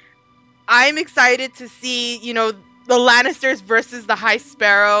that, I'm excited to see, you know, the Lannisters versus the High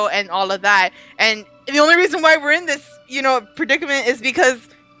Sparrow and all of that. And the only reason why we're in this, you know, predicament is because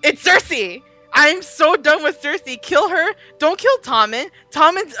it's Cersei. I'm so done with Cersei. Kill her. Don't kill Tommen.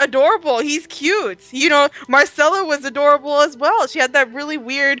 Tommen's adorable. He's cute. You know, Marcella was adorable as well. She had that really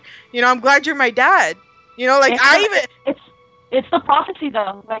weird, you know, I'm glad you're my dad. You know, like It's the prophecy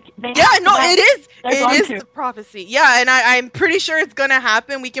though. Like it is. It is the prophecy. Yeah, and I'm pretty sure it's gonna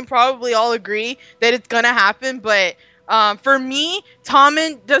happen. We can probably all agree that it's gonna happen. But for me,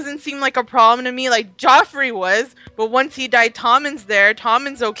 Tommen doesn't seem like a problem to me. Like Joffrey was, but once he died, Tommen's there.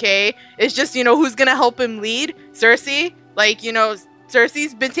 Tommen's okay. It's just, you know, who's gonna help him lead? Cersei. Like, you know,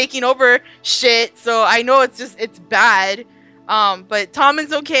 Cersei's been taking over shit, so I know it's bad. But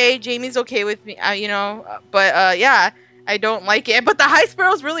Tommen's okay. Jaime's okay with me. You know, but yeah. I don't like it, but the High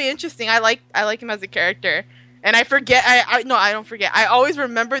Sparrow's really interesting. I like him as a character, and I forget. I don't forget. I always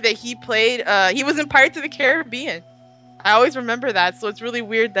remember that he played. He was in Pirates of the Caribbean. I always remember that, so it's really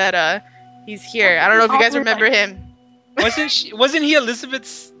weird that he's here. I don't know if you guys remember him. Wasn't he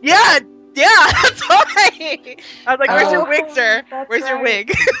Elizabeth's? Yeah, that's why. I was like, "Where's your wig, sir? Where's your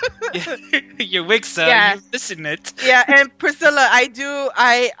wig?" Your wig, sir. Yeah. You're missing it. Yeah, and Priscilla,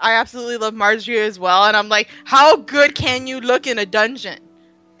 I absolutely love Marjorie as well, and I'm like, how good can you look in a dungeon?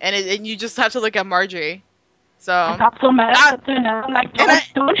 And you just have to look at Marjorie. So I got so mad at her. I'm like,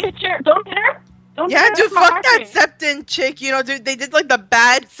 don't hit her. Don't hit her. Dude, fuck that Septon chick. You know, dude, they did like the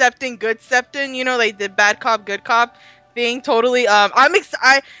bad Septon, good Septon. You know, like the bad cop, good cop thing. Totally.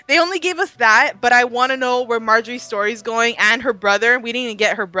 They only gave us that, but I want to know where Marjorie's story's going and her brother. We didn't even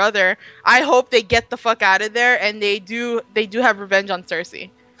get her brother. I hope they get the fuck out of there, and they do have revenge on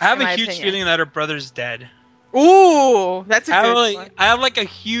Cersei. I have a huge feeling that her brother's dead. Ooh, that's a good one. I have like a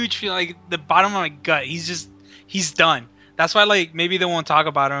huge feeling, like the bottom of my gut. He's done. That's why, like, maybe they won't talk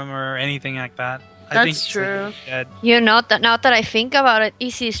about him or anything like that. I think true. Dead. You know, now that I think about it,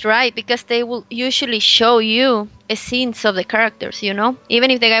 Izzy's right, because they will usually show you scenes of the characters, you know? Even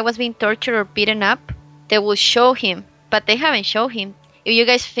if the guy was being tortured or beaten up, they will show him, but they haven't shown him. If you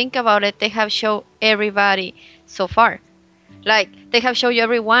guys think about it, they have shown everybody so far. Like, they have shown you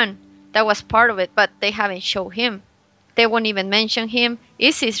everyone that was part of it, but they haven't shown him. They won't even mention him.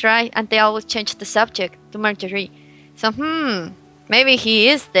 Izzy's right, and they always change the subject to Marjorie. So, maybe he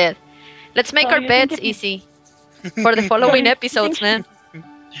is dead. Let's make our bets, Izzy, for the following episodes, man. Do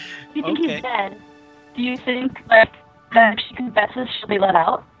you think he's dead? Do you think, like, that if she confesses, she'll be let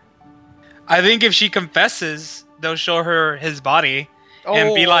out? I think if she confesses, they'll show her his body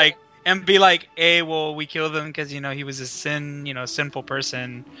and be like, and be like, hey, well, we killed him because he was a sinful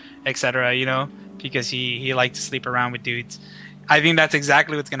person, etc. Because he liked to sleep around with dudes. I think that's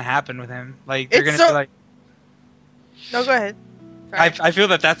exactly what's gonna happen with him. Like they're gonna be like, no, go ahead. I feel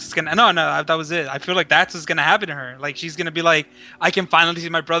that's what's gonna. No, that was it. I feel like that's what's gonna happen to her. Like she's gonna be like, I can finally see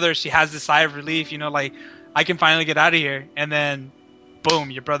my brother. She has this sigh of relief, like I can finally get out of here. And then,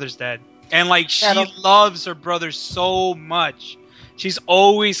 boom, your brother's dead. And like she loves her brother so much. She's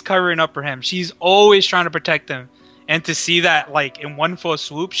always covering up for him. She's always trying to protect him. And to see that like in one fell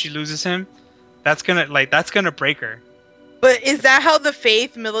swoop she loses him, that's gonna break her. But is that how the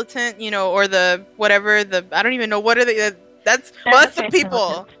faith militant, or the whatever I don't even know what are they? That's the people.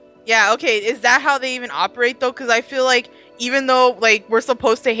 Militant. Yeah, okay. Is that how they even operate though? Because I feel like even though like we're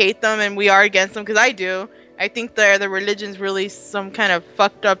supposed to hate them and we are against them, because I do. I think the religion's really some kind of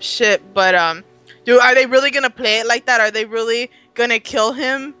fucked up shit. But are they really gonna play it like that? Are they really gonna kill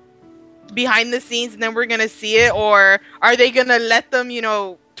him behind the scenes and then we're gonna see it, or are they gonna let them,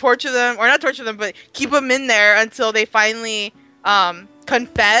 torture them, or not torture them, but keep them in there until they finally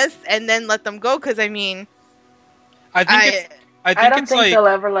confess and then let them go? Because I mean, I don't think they'll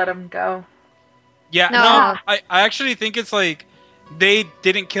ever let him go. Yeah, no, I actually think it's like they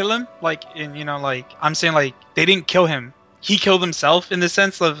didn't kill him. Like, I'm saying like they didn't kill him. He killed himself in the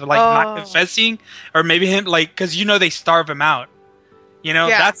sense of like not confessing, or maybe him like because they starve him out.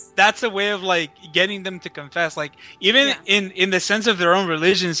 That's a way of like getting them to confess. Like even in the sense of their own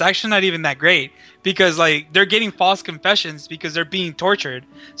religion, it's actually not even that great because like they're getting false confessions because they're being tortured.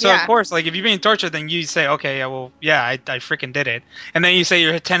 So of course, like if you're being tortured, then you say, okay, I freaking did it, and then you say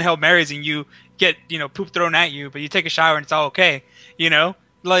your 10 Hail Marys and you get poop thrown at you, but you take a shower and it's all okay.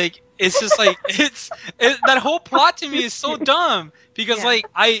 Like it's just like that whole plot to me is so dumb because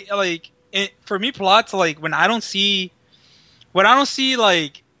for me plots like when I don't see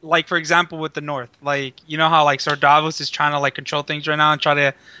like for example with the North, like how like Sir Davos is trying to like control things right now and try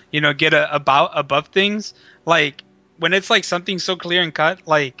to get above things. Like when it's like something so clear and cut,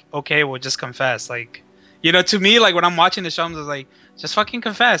 like okay, we'll just confess. Like to me, like when I'm watching the show, I'm just like, just fucking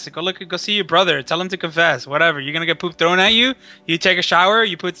confess. Go see your brother. Tell him to confess. Whatever. You're gonna get poop thrown at you. You take a shower.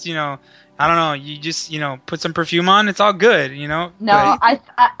 You put I don't know. You just put some perfume on. It's all good. No, I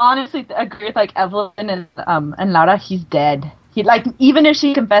honestly agree with like Evelyn and Laura. He's dead. He like even if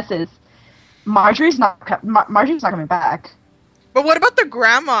she confesses, Marjorie's not coming back. But what about the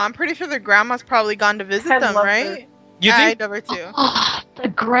grandma? I'm pretty sure the grandma's probably gone to visit them, right? You think? I love her too. Oh, the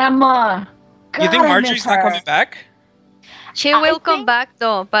grandma. God, you think Marjorie's not coming back? She will come back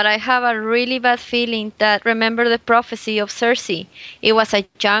though, but I have a really bad feeling that remember the prophecy of Cersei. It was a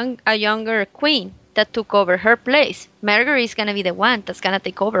younger queen that took over her place. Margaery is gonna be the one that's gonna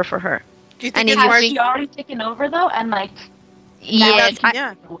take over for her. Do you think has she already taken over though? And like, yes, I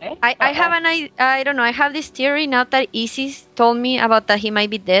have I don't know. I have this theory now that Isis told me about that he might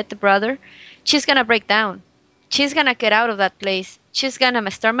be dead, the brother. She's gonna break down. She's gonna get out of that place. She's gonna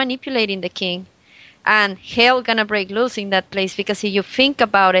start manipulating the king. And hell gonna break loose in that place because if you think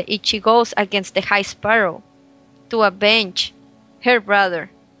about it, she goes against the High Sparrow to avenge her brother.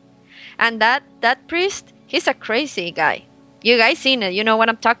 And that priest, he's a crazy guy. You guys seen it? You know what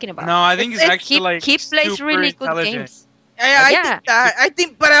I'm talking about. No, I think it's actually he plays really good games. I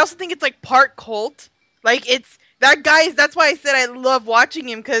think, but I also think it's like part cult. Like it's that guy. That's why I said I love watching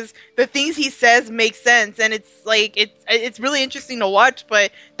him because the things he says make sense, and it's like it's really interesting to watch.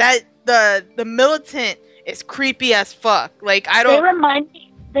 But that the militant is creepy as fuck. Like I don't.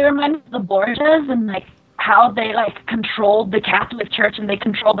 They remind me of the Borgias and like how they like controlled the Catholic Church and they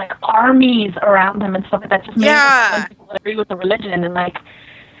controlled like armies around them and stuff like that. Just made people agree with the religion and like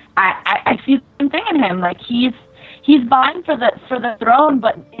I see the same thing in him. Like he's vying for the throne,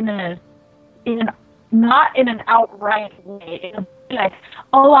 but not in an outright way. Like,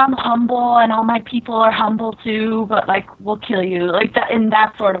 oh, I'm humble and all my people are humble too, but like we'll kill you, like that in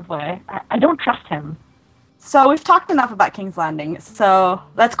that sort of way. I don't trust him. So we've talked enough about King's Landing. So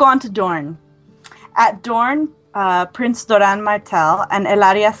let's go on to Dorne. At Dorne, Prince Doran Martell and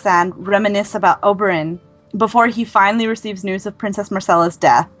Elaria Sand reminisce about Oberyn before he finally receives news of Princess Marcella's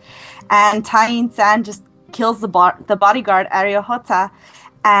death, and Tyene Sand just kills the bodyguard Ariahota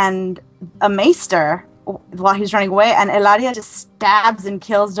and a maester while he's running away, and Elaria just stabs and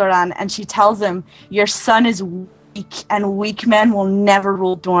kills Doran, and she tells him, your son is weak, and weak men will never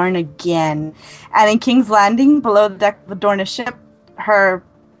rule Dorne again. And in King's Landing, below the deck of the Dornish ship, her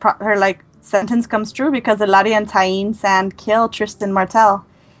like sentence comes true because Elaria and Tyene Sand kill Tristan Martell,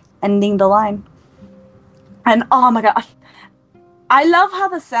 ending the line. And oh my god, I love how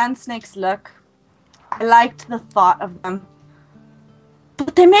the sand snakes look. I liked the thought of them.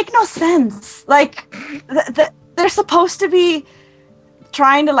 but they make no sense. Like, they're supposed to be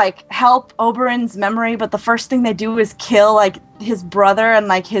trying to like help Oberyn's memory, but the first thing they do is kill like his brother and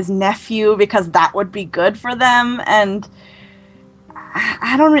like his nephew because that would be good for them. And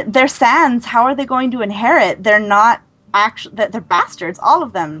I don't. They're Sands. How are they going to inherit? They're not actually. They're bastards. All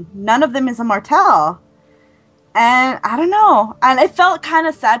of them. None of them is a Martell. And I don't know. And it felt kind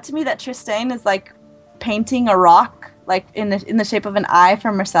of sad to me that Trystane is like painting a rock like in the shape of an eye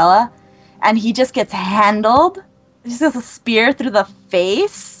for Myrcella, and he just gets handled. He just gets a spear through the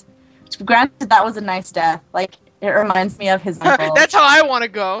face. Granted, that was a nice death. Like, it reminds me of his uncle. That's how I want to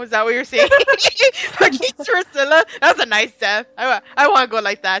go. Is that what you're saying? Fucking Priscilla. That's a nice death. I want to go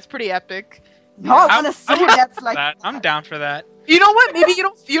like that. It's pretty epic. No, I want to see him deaths like that. I'm down for that. You know what? Maybe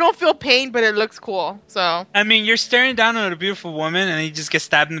you don't feel pain, but it looks cool. So I mean, you're staring down at a beautiful woman, and you just get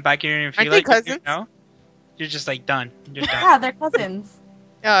stabbed in the back of your ear and feel Aren't they like cousins? you know, you're just like done. You're done. Yeah, they're cousins.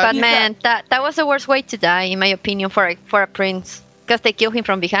 But man, that was the worst way to die, in my opinion, for a prince, because they kill him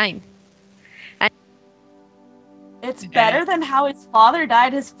from behind. It's better than how his father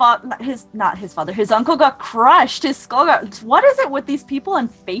died. His uncle got crushed. His skull got. What is it with these people and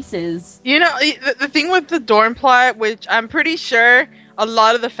faces? You know, the thing with the Dorne plot, which I'm pretty sure a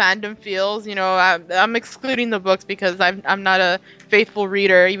lot of the fandom feels. You know, I'm excluding the books because I'm not a faithful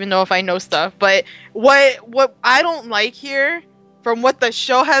reader, even though if I know stuff. But what I don't like here, from what the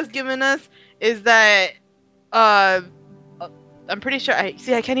show has given us, is that I'm pretty sure. I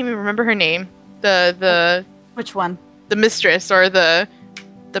can't even remember her name. Which one? The mistress or the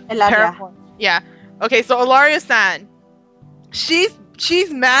Elaria. Yeah. Okay, so Elaria Sand. She's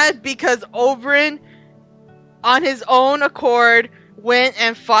mad because Oberyn, on his own accord, went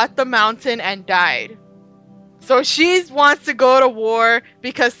and fought the mountain and died. So she wants to go to war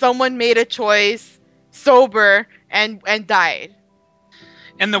because someone made a choice sober and died.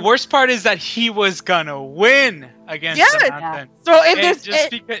 And the worst part is that he was gonna win against the mountain. So if there's they're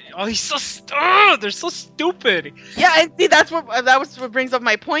so stupid. Yeah, and see that was what brings up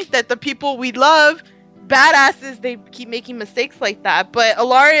my point, that the people we love, badasses, they keep making mistakes like that. But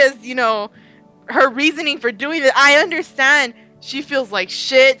Elaria's, you know, her reasoning for doing it, I understand. She feels like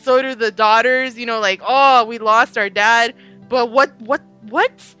shit. So do the daughters. You know, like, oh, we lost our dad. But what?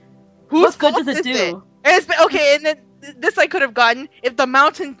 Whose good fault does it is do? Okay, and then this I could have gotten if the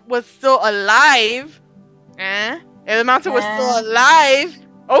mountain was still alive. If the mountain was still alive,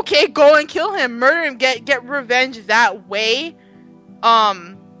 okay, go and kill him, murder him, get revenge that way.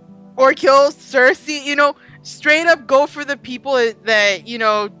 Or kill Cersei. You know, straight up go for the people that you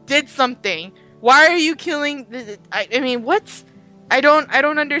know did something. Why are you killing? I mean, what? I don't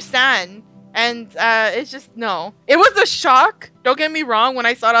understand. And it's just no. It was a shock. Don't get me wrong. When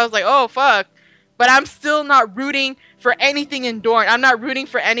I saw it, I was like, oh fuck. But I'm still not rooting for anything in Dorne. I'm not rooting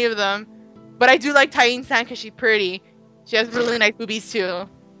for any of them. But I do like Tyene Sand because she's pretty. She has really nice boobies too.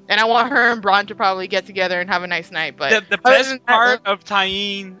 And I want her and Bronn to probably get together and have a nice night. But the best part of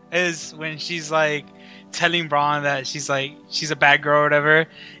Tyene is when she's like telling Bronn that she's a bad girl or whatever,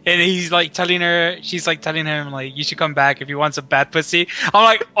 and he's like telling her, she's like telling him like, you should come back if he wants a bad pussy. I'm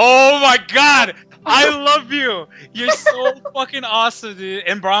like, oh my god, I love you. You're so fucking awesome, dude.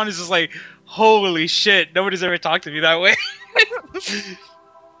 And Bronn is just like, holy shit, nobody's ever talked to me that way.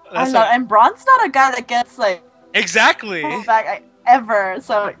 And Bronn's not a guy that gets like exactly back ever.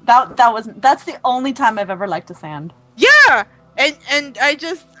 So that's the only time I've ever liked a Sand. Yeah, and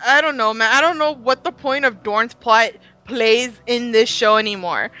I don't know, man. I don't know what the point of Dorne's plot plays in this show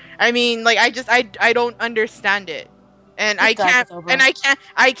anymore. I mean, like I don't understand it, and I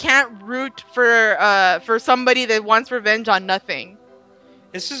can't root for somebody that wants revenge on nothing.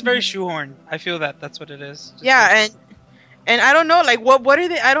 It's just very shoehorned. I feel that's what it is. And I don't know, like what are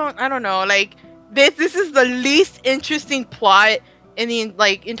they? I don't know. Like this is the least interesting plot in the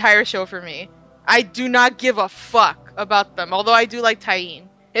like entire show for me. I do not give a fuck about them. Although I do like Tyene.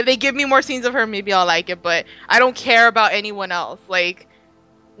 If they give me more scenes of her, maybe I'll like it. But I don't care about anyone else. Like,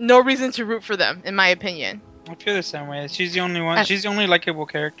 no reason to root for them, in my opinion. I feel the same way. She's the only one. She's the only likable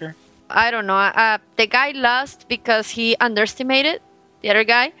character. I don't know. The guy lost because he underestimated the other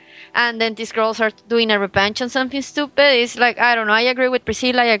guy, and then these girls are doing a revenge on something stupid. It's like, I don't know. I agree with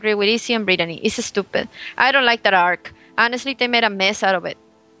Priscilla. I agree with Izzy and Brittany. It's stupid. I don't like that arc. Honestly, they made a mess out of it.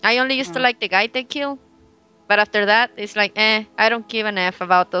 I only used to like the guy they killed, but after that, it's like, I don't give an F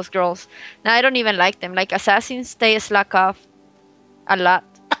about those girls. Now, I don't even like them. Like, assassins, they slack off a lot.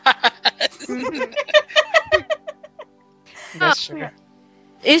 That's true.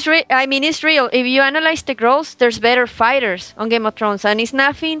 It's real. If you analyze the girls, there's better fighters on Game of Thrones, and it's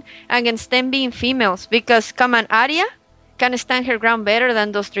nothing against them being females. Because, come on, Arya can stand her ground better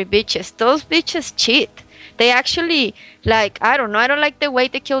than those 3 bitches. Those bitches cheat. They actually, like, I don't know. I don't like the way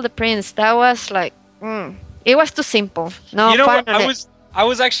they killed the prince. That was like, it was too simple. No, you know what? finally. I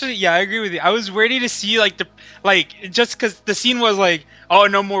was actually, yeah, I agree with you. I was ready to see just because the scene was like, oh,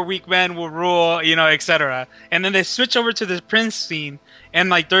 no more weak men will rule, you know, etc. And then they switch over to the prince scene, and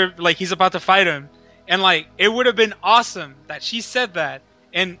like they're like he's about to fight him, and like it would have been awesome that she said that,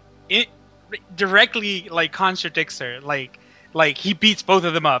 and it directly like contradicts her, like he beats both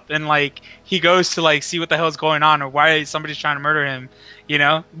of them up, and like he goes to like see what the hell's going on or why somebody's trying to murder him, you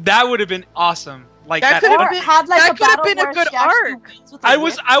know. That would have been awesome. Like that could have been, that could have been a good arc. I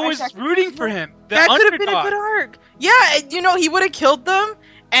was rooting for him. That could have been a good arc. Yeah, you know, he would have killed them,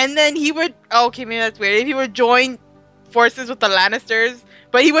 and then he would. Oh, okay, maybe that's weird. If he would join forces with the Lannisters,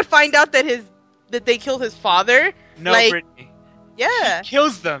 but he would find out that they killed his father. No, like, Brittany. Yeah, he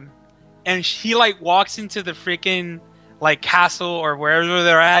kills them, and he like walks into the freaking like castle or wherever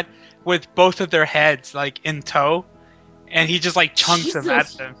they're at with both of their heads like in tow, and he just like chunks them at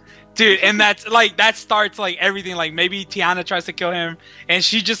them. Dude, and that's like that starts like everything. Like maybe Tiana tries to kill him, and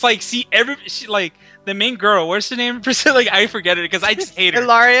she just like she like the main girl. What's her name? Like I forget it because I just hate her.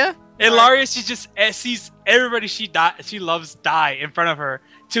 Ilaria. She just sees everybody she loves die in front of her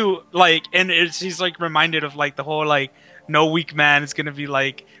too. Like, and she's like reminded of like the whole like no weak man is gonna be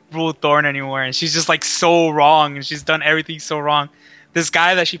like rule Thorn anymore, and she's just like so wrong, and she's done everything so wrong. This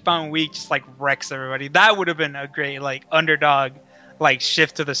guy that she found weak just like wrecks everybody. That would have been a great like underdog like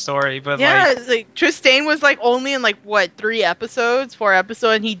shift to the story, but yeah, like Trystane was like only in like what 4 episodes,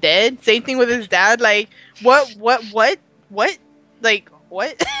 and he did. Same thing with his dad. Like what, like what?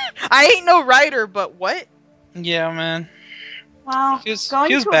 I ain't no writer, but what? Yeah, man. Wow, feels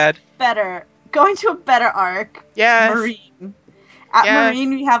bad. Going to a better arc. Yeah, Marine. At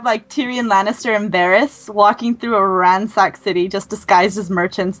Marine, we have like Tyrion Lannister and Varys walking through a ransacked city just disguised as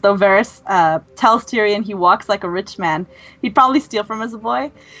merchants. Though Varys tells Tyrion he walks like a rich man, he'd probably steal from as a boy,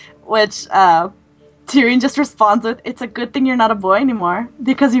 which Tyrion just responds with, "It's a good thing you're not a boy anymore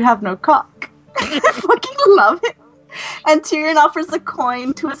because you have no cock." I fucking love it. And Tyrion offers a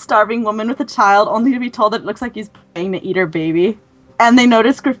coin to a starving woman with a child, only to be told that it looks like he's paying to eat her baby. And they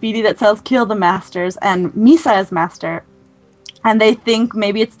notice graffiti that says "Kill the Masters" and Misa is master. And they think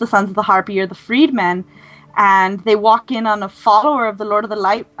maybe it's the Sons of the Harpy or the Freedmen. And they walk in on a follower of the Lord of the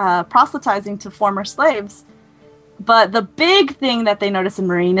Light proselytizing to former slaves. But the big thing that they notice in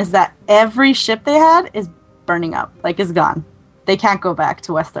Marine is that every ship they had is burning up, like is gone. They can't go back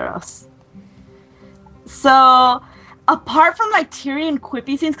to Westeros. So, apart from like Tyrion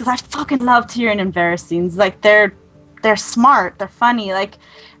quippy scenes, because I fucking love Tyrion and Varys scenes, like they're smart, they're funny. Like,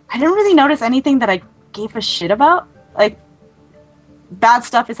 I didn't really notice anything that I gave a shit about. Like, bad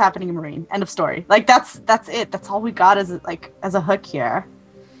stuff is happening in Marine. End of story. Like that's it. That's all we got as a hook here.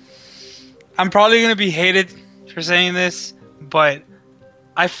 I'm probably gonna be hated for saying this, but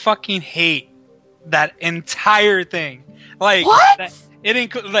I fucking hate that entire thing. Like what? It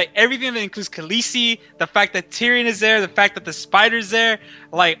includes like everything that includes Khaleesi, the fact that Tyrion is there, the fact that the spider's there,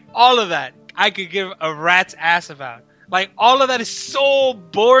 like all of that. I could give a rat's ass about. Like all of that is so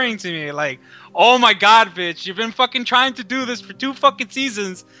boring to me. Like, oh my god, bitch, you've been fucking trying to do this for 2 fucking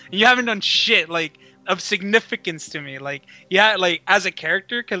seasons and you haven't done shit like of significance to me. Like, yeah, like as a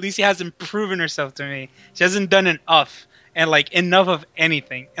character, Khaleesi hasn't proven herself to me. She hasn't done enough and like enough of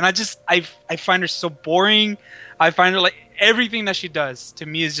anything. And I find her so boring. I find her like everything that she does to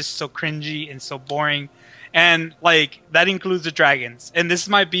me is just so cringy and so boring. And like that includes the dragons. And this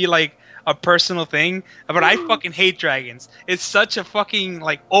might be like a personal thing, but I fucking hate dragons. It's such a fucking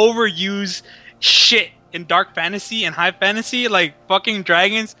like overused shit in dark fantasy and high fantasy. Like fucking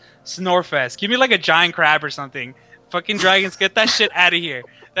dragons, Snorefest. Give me like a giant crab or something. Fucking dragons, get that shit out of here.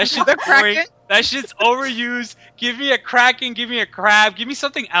 That shit's boring. That shit's overused. Give me a kraken, give me a crab, give me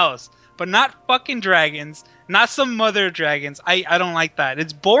something else. But not fucking dragons. Not some mother dragons. I don't like that.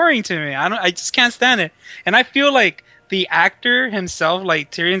 It's boring to me. I just can't stand it. And I feel like the actor himself,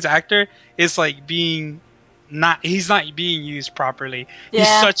 like Tyrion's actor, is like he's not being used properly. Yeah.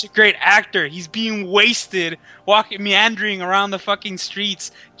 He's such a great actor. He's being wasted, meandering around the fucking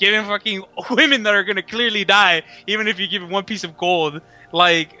streets, giving fucking women that are gonna clearly die, even if you give him 1 piece of gold.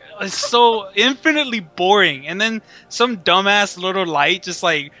 Like, it's so infinitely boring. And then some dumbass little light just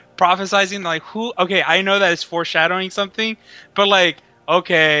like prophesizing, like who? Okay, I know that it's foreshadowing something, but like,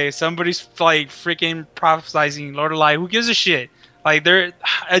 okay, somebody's like freaking prophesizing Lord of Light. Who gives a shit? Like,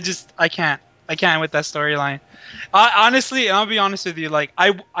 I can't with that storyline. Honestly, and I'll be honest with you, like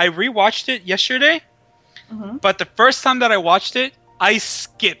I rewatched it yesterday, but the first time that I watched it, I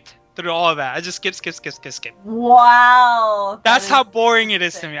skipped through all of that. I just skip. Wow. That's how boring it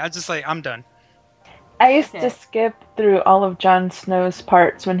is to me. I just like, I'm done. I used Okay. to skip through all of Jon Snow's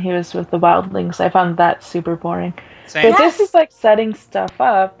parts when he was with the wildlings. I found that super boring. Same. But this Yes! is like setting stuff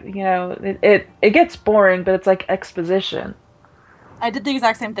up, you know, it gets boring, but it's like exposition. I did the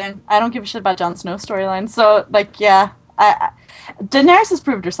exact same thing. I don't give a shit about Jon Snow's storyline. So, like, yeah. Daenerys has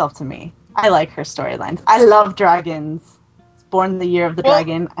proved herself to me. I like her storylines. I love dragons. It's born the year of the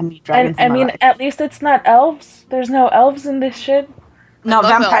dragon. I need dragons And I in my mean, life. at least it's not elves. There's no elves in this shit. No, I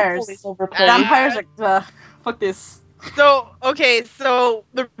love vampires. Always overplayed. Vampires are, fuck this. So, okay, so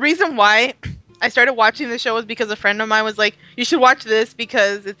the reason why I started watching the show was because a friend of mine was like, you should watch this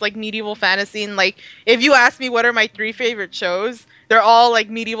because it's like medieval fantasy. And like, if you ask me what are my 3 favorite shows, they're all like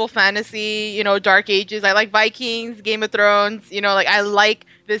medieval fantasy, you know, Dark Ages. I like Vikings, Game of Thrones, you know, like I like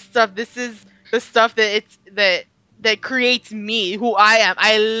this stuff. This is the stuff that creates me, who I am.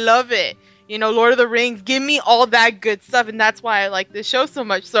 I love it. You know, Lord of the Rings, give me all that good stuff. And that's why I like this show so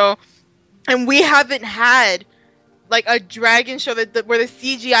much. So, and we haven't had like a dragon show where the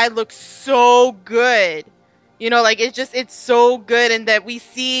CGI looks so good, you know, like it's so good, and that we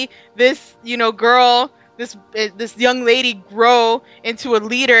see this, you know, girl, this young lady grow into a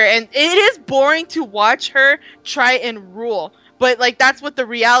leader, and it is boring to watch her try and rule, but like that's what the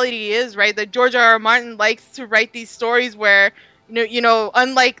reality is, right? That George R.R. Martin likes to write these stories where, you know,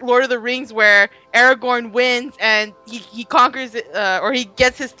 unlike Lord of the Rings, where Aragorn wins and he conquers it, or he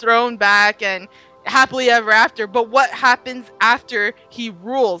gets his throne back and happily ever after. But what happens after he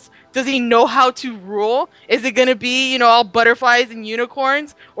rules? Does he know how to rule? Is it gonna be, you know, all butterflies and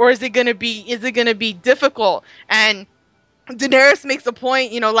unicorns, or is it gonna be difficult? And Daenerys makes a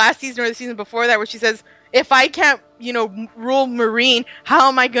point, you know, last season or the season before that, where she says, if I can't, you know, rule Meereen, how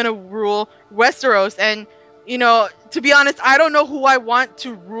am I gonna rule Westeros? And, you know, to be honest, I don't know who I want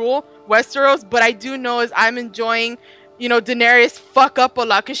to rule Westeros, but I do know is I'm enjoying, you know, Daenerys fuck up a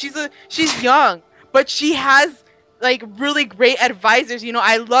lot, because she's young, but she has like really great advisors. You know,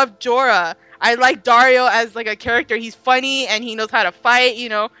 I love Jorah. I like Dario as like a character. He's funny and he knows how to fight, you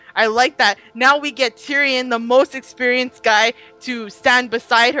know. I like that. Now we get Tyrion, the most experienced guy, to stand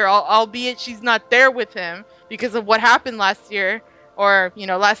beside her, albeit she's not there with him because of what happened last year, or, you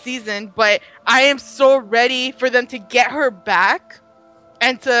know, last season. But I am so ready for them to get her back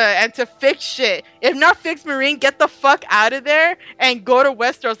and to fix shit. If not fix Meereen, get the fuck out of there and go to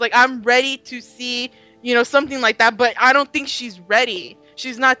Westeros. Like, I'm ready to see, you know, something like that, but I don't think she's ready.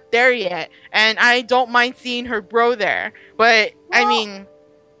 She's not there yet, and I don't mind seeing her grow there. But I mean,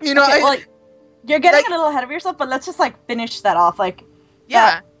 you know, Okay, well, you're getting a little ahead of yourself, but let's just like finish that off. Like,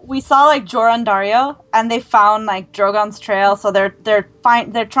 yeah, we saw like Jorah and Dario, and they found like Drogon's trail, so they're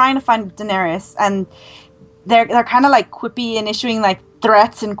trying to find Daenerys, and they're kind of like quippy and issuing like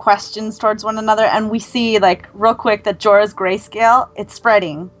threats and questions towards one another, and we see like real quick that Jorah's grayscale, it's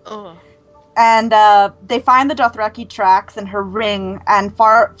spreading. Ugh. And they find the Dothraki tracks and her ring, and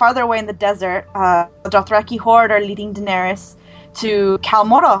farther away in the desert, the Dothraki horde are leading Daenerys to Khal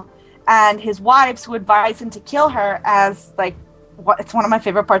Moro, and his wives, who advise him to kill her, as like, it's one of my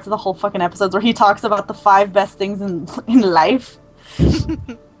favorite parts of the whole fucking episodes, where he talks about the 5 best things in life.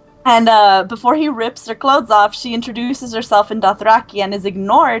 And before he rips her clothes off, she introduces herself in Dothraki and is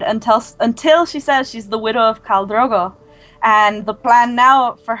ignored until she says she's the widow of Khal Drogo. And the plan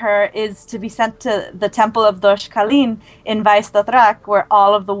now for her is to be sent to the temple of Dosh Kalin in Vaes Dothrak, where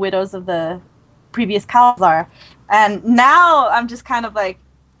all of the widows of the previous Khals are. And now I'm just kind of like,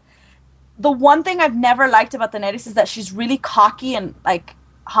 the one thing I've never liked about Daenerys is that she's really cocky and like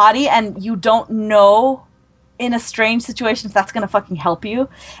haughty, and you don't know in a strange situation if that's gonna fucking help you.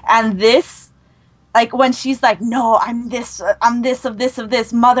 And this, like, when she's like, no, I'm this of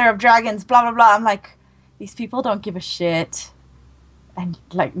this, mother of dragons, blah blah blah, I'm like, these people don't give a shit, and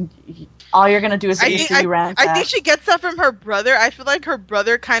like, all you're gonna do is get your city ransacked. I think she gets that from her brother. I feel like her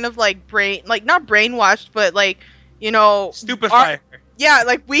brother kind of like not brainwashed, but like, you know, Stupefy her. Yeah,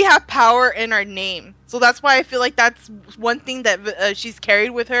 like, we have power in our name, so that's why I feel like that's one thing that she's carried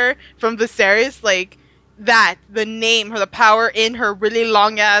with her from Viserys, like that, the name, the power in her really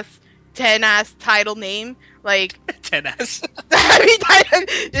long ass 10-ass title name, like 10-ass. I mean,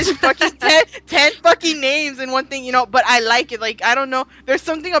 it's fucking 10 fucking names in one thing, you know. But I like it. Like, I don't know, there's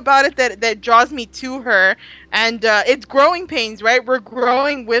something about it that draws me to her, and it's growing pains, right? We're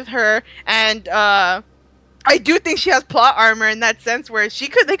growing with her, and I do think she has plot armor in that sense, where they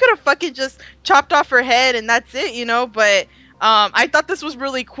could have fucking just chopped off her head and that's it, you know. But I thought this was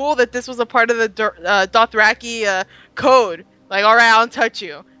really cool that this was a part of the Dothraki code. Like, all right, I don't touch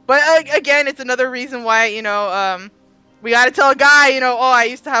you. But again, it's another reason why, you know, we gotta tell a guy, oh, I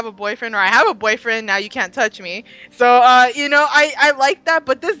used to have a boyfriend, or I have a boyfriend, now you can't touch me. So, I like that,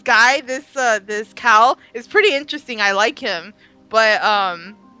 but this guy, this Cal, is pretty interesting. I like him, but,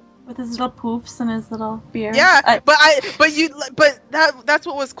 with his little poofs and his little beard. yeah, but that's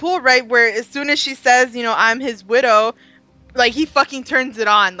what was cool, right? Where as soon as she says, I'm his widow, like, he fucking turns it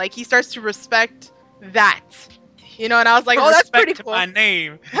on. Like, he starts to respect that. And I was like, oh, that's pretty cool. My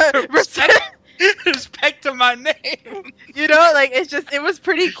name. Respect. Respect to my name. Like, it was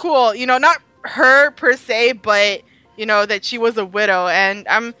pretty cool. Not her per se, but that she was a widow,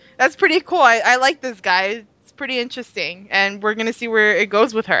 and that's pretty cool. I like this guy. It's pretty interesting, and we're gonna see where it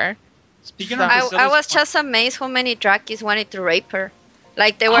goes with her. Speaking of, I was just amazed how many dragons wanted to rape her.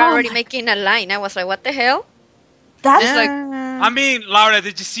 Like, they were already making a line. I was like, what the hell? That's like, I mean, Laura,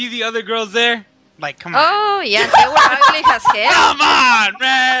 did you see the other girls there? Like, come on. Oh yeah, they were ugly as hell. Come on,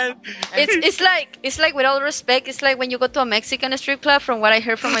 man. It's like with all respect, it's like when you go to a Mexican strip club, from what I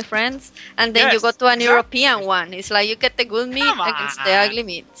heard from my friends, and then you go to an European one. It's like you get the good meat against the ugly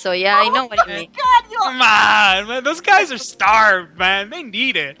meat. So yeah, I know what you mean. Come on, man. Those guys are starved, man. They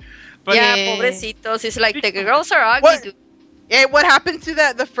need it. But yeah, pobrecitos. It's like the girls are ugly. Dude. Yeah, what happened to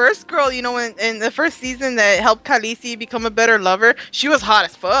the first girl, in the first season that helped Khaleesi become a better lover? She was hot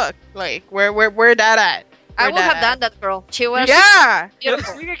as fuck. Like, where that at? I would have done that, girl. She was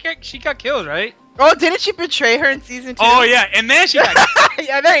she got killed, right? Oh, didn't she betray her in season 2? Oh yeah, and then she got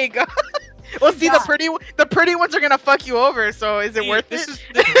yeah, there you go. Well, see, the pretty ones are gonna fuck you over. So is it worth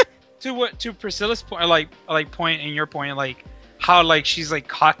it? To Priscilla's point, like point and your point, like how like she's like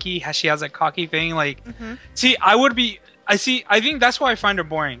cocky, how she has that cocky thing. Like, see, I think that's why I find her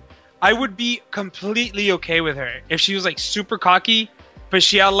boring. I would be completely okay with her if she was like super cocky, but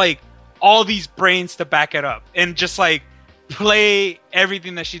she had like all these brains to back it up and just like play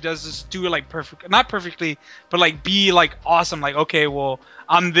everything that she does, just do it like not perfectly, but like be like awesome. Like, okay, well,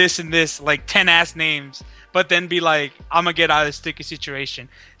 I'm this and this, like 10 ass names, but then be like, I'm gonna get out of this sticky situation.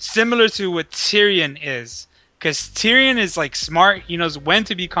 Similar to what Tyrion is, because Tyrion is like smart. He knows when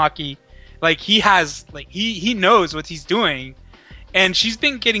to be cocky. Like, he knows what he's doing, and she's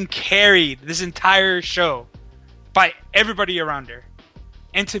been getting carried this entire show by everybody around her.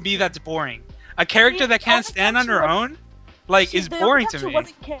 And to me, that's boring. A character that can't stand on her own, like, is boring to me. She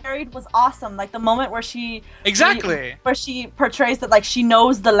wasn't carried was awesome. Like, the moment where she where she portrays that, like, she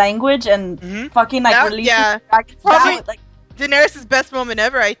knows the language and fucking like releases dragons. Probably like Daenerys' best moment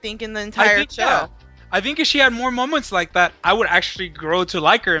ever, I think, in the entire show. Yeah. I think if she had more moments like that, I would actually grow to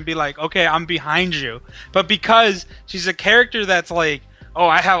like her and be like, okay, I'm behind you. But because she's a character that's like, oh,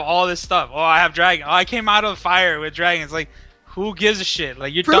 I have all this stuff. Oh, I have dragon. Oh, I came out of fire with dragons. Like, who gives a shit?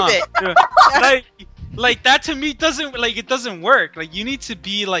 Like, you're dumb. like that to me doesn't work. Like, you need to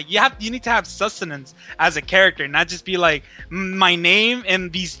be like, you need to have sustenance as a character, not just be like, my name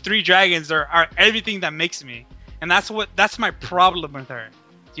and these 3 dragons are everything that makes me. And that's my problem with her.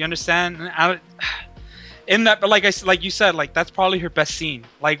 Do you understand? In that, but like you said, like, that's probably her best scene,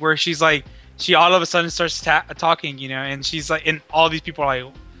 like where she's like, she all of a sudden starts talking, and she's like, and all these people are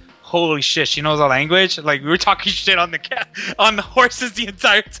like, holy shit, she knows our language. Like, we were talking shit on the horses the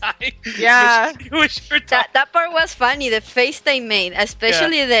entire time. Yeah, that part was funny. The face they made,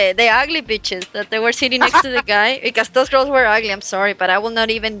 especially the ugly bitches that they were sitting next to the guy, because those girls were ugly. I'm sorry, but I will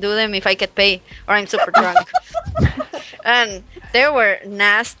not even do them if I get paid or I'm super drunk. And they were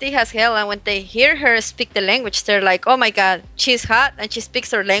nasty as hell, and when they hear her speak the language, they're like, oh my god, she's hot and she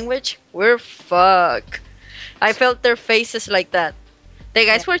speaks our language, we're fucked. I felt their faces like that. The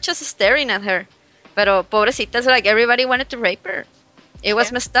guys were just staring at her, pero pobrecitas, like, everybody wanted to rape her. It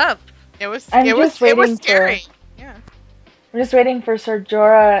was messed up. It was scary. Yeah. I'm just waiting for Ser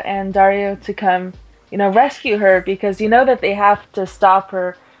Jorah and Daario to come, rescue her, because that they have to stop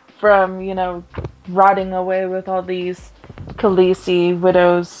her from, rotting away with all these Khaleesi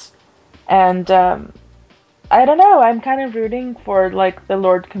widows. And I don't know, I'm kind of rooting for, like, the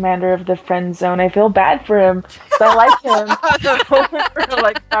Lord Commander of the Friend Zone. I feel bad for him, so I like him. for,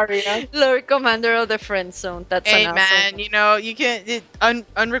 like, Daario. Lord Commander of the Friend Zone. That's an man, you can't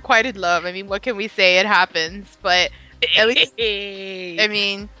unrequited love. I mean, what can we say? It happens, but at least I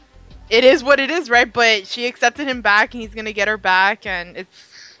mean, it is what it is, right? But she accepted him back, and he's gonna get her back, and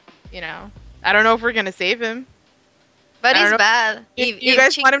it's, I don't know if we're gonna save him. But he's bad. You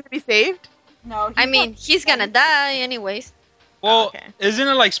guys want him to be saved? No. He's gonna die anyways. Well, isn't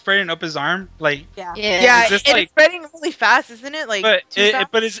it like spreading up his arm? Like, yeah. It's like, spreading really fast, isn't it? Like,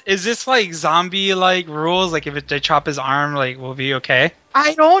 but is this like zombie like rules? Like, if they chop his arm, like, will be okay?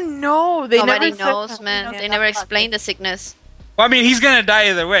 I don't know. Nobody knows, man. They never explained the sickness. Well, I mean, he's gonna die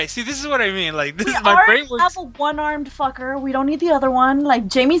either way. See, this is what I mean. Like, this We is my brain already works. have a one-armed fucker. We don't need the other one. Like,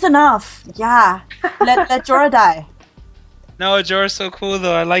 Jamie's enough. Yeah. Let Jorah die. No, Jorah's so cool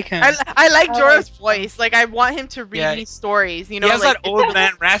though. I like him. I like I Jorah's like- voice. Like, I want him to read Yeah. these stories. You He know, has like, that old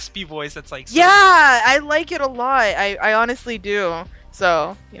man raspy voice that's like. So yeah, I like it a lot. I honestly do.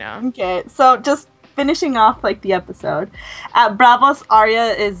 So, you know. Okay, so just finishing off like the episode. At Bravos,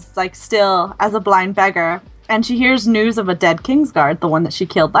 Arya is like still as a blind beggar, and she hears news of a dead Kingsguard, the one that she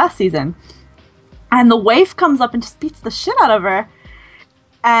killed last season. And the waif comes up and just beats the shit out of her.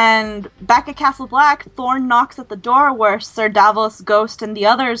 And back at Castle Black, Thorne knocks at the door where Sir Davos, Ghost, and the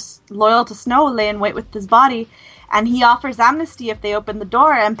others loyal to Snow lay in wait with his body. And he offers amnesty if they open the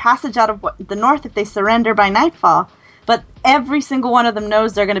door and passage out of the north if they surrender by nightfall. But every single one of them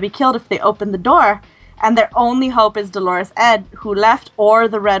knows they're going to be killed if they open the door. And their only hope is Dolores Ed, who left, or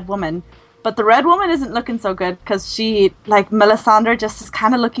the Red Woman. But the Red Woman isn't looking so good because she, like Melisandre, just is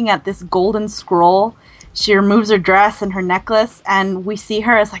kind of looking at this golden scroll. She removes her dress and her necklace, and we see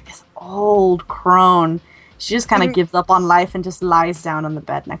her as like this old crone. She just kind of gives up on life and just lies down on the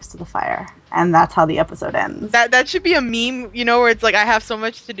bed next to the fire. And that's how the episode ends. That should be a meme, you know, where it's like, I have so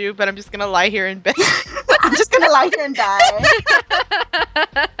much to do, but I'm just gonna lie here in bed. I'm just gonna lie here and die.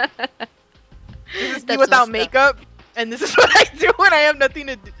 This is me That's without messed up. makeup, and this is what I do when I have nothing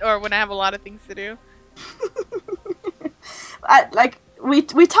to do, or when I have a lot of things to do.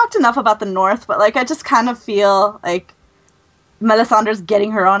 We talked enough about the North, but like I just kind of feel like Melisandre's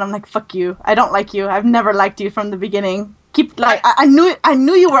getting her on. I'm like, fuck you. I don't like you. I've never liked you from the beginning. Keep like I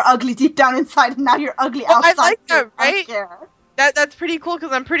knew you were ugly deep down inside, and now you're ugly Well, I outside. like that, too. I don't right? care. That's pretty cool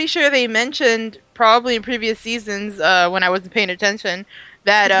because I'm pretty sure they mentioned probably in previous seasons when I wasn't paying attention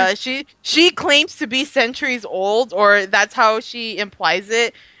that she claims to be centuries old, or that's how she implies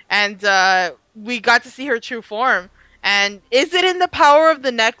it, and we got to see her true form. And is it in the power of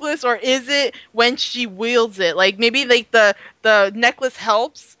the necklace, or is it when she wields it? Like maybe like the necklace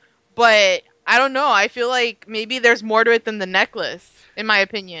helps, but I don't know. I feel like maybe there's more to it than the necklace, in my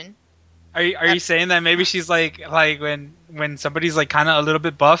opinion. Are you saying that maybe she's like when somebody's like kind of a little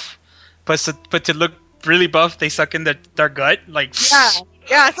bit buff, but to look really buff, they suck in their gut, like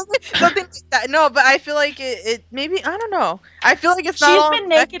Yeah, something like that. No, but I feel like it maybe, I don't know. I feel like it's not She's all been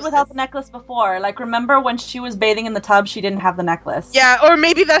naked necklaces. without the necklace before. Like, remember when she was bathing in the tub, she didn't have the necklace. Yeah, or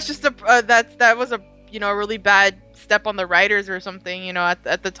maybe that's just a that was a a really bad step on the writers or something,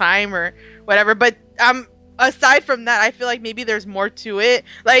 at the time or whatever. But aside from that, I feel like maybe there's more to it.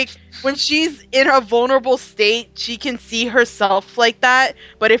 Like when she's in a vulnerable state, she can see herself like that.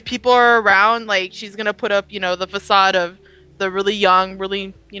 But if people are around, like she's gonna put up, the facade of the really young,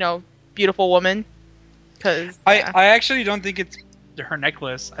 really, beautiful woman. Because I actually don't think it's her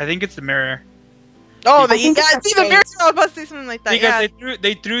necklace. I think it's the mirror. oh, I think it's her see the mirror. face. I was about to say something like that. Because Yeah,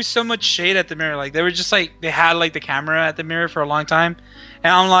 they threw so much shade at the mirror. Like they were just like they had like the camera at the mirror for a long time,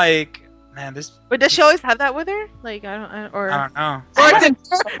 and I'm like, man, this. but does she always have that with her? Like I don't know. or is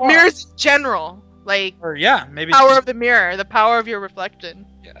it mirrors in general? Like Or yeah, maybe. power of the mirror, the power of your reflection,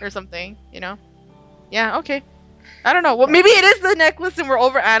 Yeah. or something. Yeah. Okay. I don't know. Well, maybe it is the necklace, and we're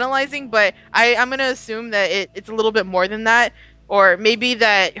over analyzing. But I'm gonna assume that it's a little bit more than that, or maybe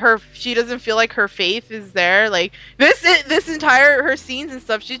that she doesn't feel like her faith is there. Like this entire her scenes and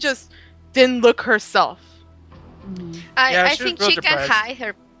stuff, she just didn't look herself. Yeah, I she was think real she can depressed. hide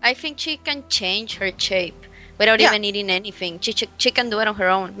her. I think she can change her shape without Yeah. even needing anything. She can do it on her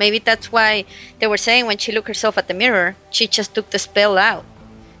own. Maybe that's why they were saying when she looked herself at the mirror, she just took the spell out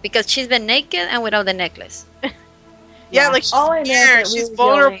because she's been naked and without the necklace. Yeah, like she's All I know is scared, that we she's were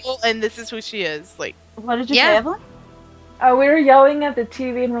vulnerable, and this is who she is. Like What did you Yeah. say, Evelyn? We were yelling at the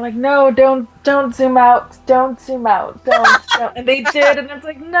TV and we're like, no, don't zoom out, don't zoom out, don't. And they did, and it's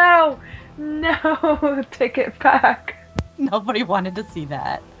like, no, take it back. Nobody wanted to see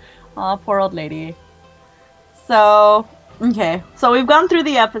that. Aw, poor old lady. So, okay. So we've gone through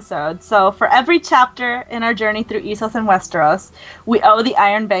the episode. So for every chapter in our journey through Essos and Westeros, we owe the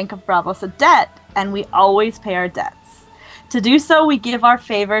Iron Bank of Bravos a debt, and we always pay our debts. To do so, we give our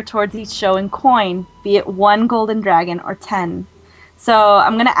favor towards each show in coin, be it 1 golden dragon or 10. So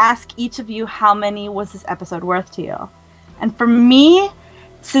I'm going to ask each of you how many was this episode worth to you. And for me,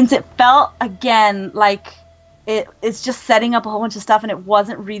 since it felt, again, like it's just setting up a whole bunch of stuff and it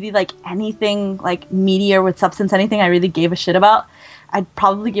wasn't really like anything like meaty or with substance, anything I really gave a shit about, I'd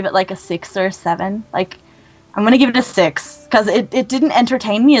probably give it like a 6 or a 7. Like, I'm going to give it a 6 because it didn't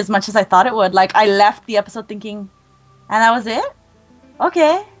entertain me as much as I thought it would. Like, I left the episode thinking, and that was it?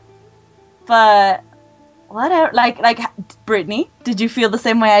 Okay. But whatever. Like Brittany, did you feel the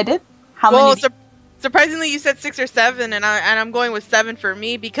same way I did? How well, many? surprisingly, you said 6 or 7, and I'm going with 7 for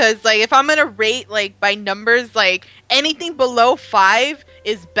me because like if I'm gonna rate like by numbers, like anything below 5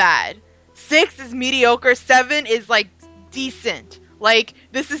 is bad, 6 is mediocre, 7 is like decent. Like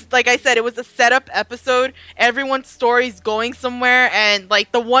this is like I said, it was a setup episode. Everyone's story's going somewhere, and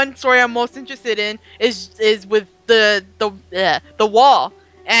like the one story I'm most interested in is with the wall,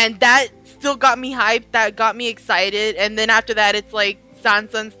 and that still got me hyped. That got me excited, and then after that, it's like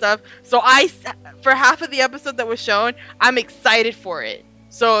Sansa and stuff. So for half of the episode that was shown, I'm excited for it.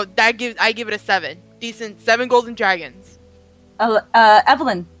 So I give it a 7, decent 7 golden dragons.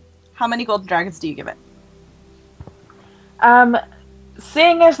 Evelyn, how many golden dragons do you give it?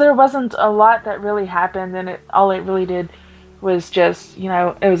 Seeing as there wasn't a lot that really happened, and all it really did was just,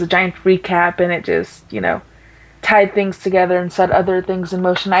 it was a giant recap, and it just, tied things together and set other things in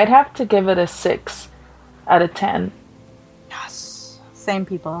motion, I'd have to give it a 6 out of 10. Yes. Same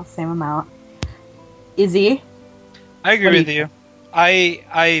people, same amount. Izzy? I agree with you.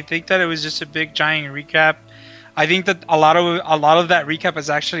 I think that it was just a big giant recap. I think that a lot of that recap is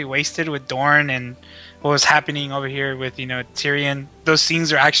actually wasted with Dorne and what was happening over here with Tyrion. Those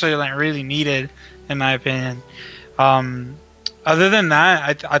scenes are actually like really needed, in my opinion. Other than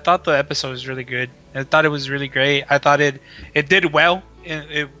that, I thought the episode was really good. I thought it was really great. I thought it did well.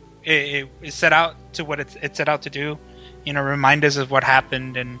 It set out to what it set out to do. Remind us of what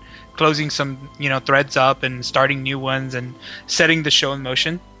happened and closing some threads up and starting new ones and setting the show in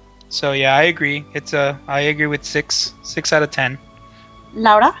motion. So yeah, I agree. I agree with 6 out of 10.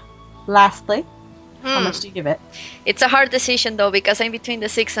 Laura, lastly. How much do you give it? It's a hard decision though because I'm between the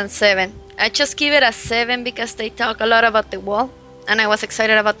 6 and 7. I just give it a 7 because they talk a lot about the wall, and I was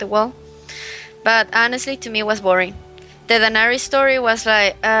excited about the wall. But honestly, to me, it was boring. The Daenerys story was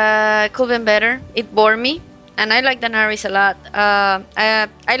like, could have been better. It bored me, and I like Daenerys a lot.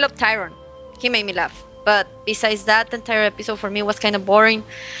 I love Tyrion. He made me laugh. But besides that, the entire episode for me was kind of boring,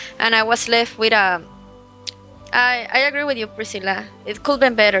 and I was left with a. I agree with you, Priscilla. It could have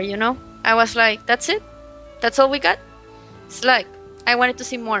been better, I was like, that's it? That's all we got? It's like, I wanted to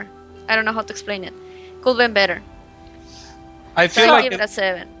see more. I don't know how to explain it. Could have been better. I feel so like I give it a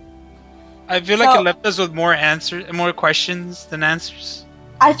 7. I feel like it left us with more questions than answers.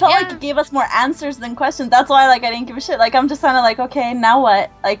 I felt like it gave us more answers than questions. That's why I didn't give a shit. I'm just kind of okay, now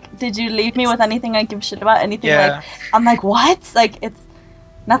what? Did you leave me with anything I give a shit about? Anything I'm like, what? It's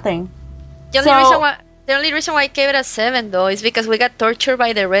nothing. The only reason why I gave it a 7 though is because we got tortured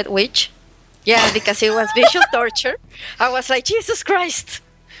by the Red Witch. Yeah, because it was visual torture. I was like, Jesus Christ.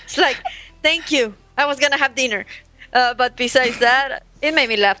 It's like, thank you. I was gonna have dinner. But besides that, it made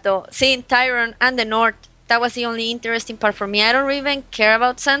me laugh though. Seeing Tyrion and the North, that was the only interesting part for me. I don't even care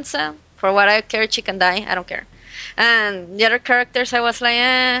about Sansa. For what I care, she can die. I don't care. And the other characters, I was like,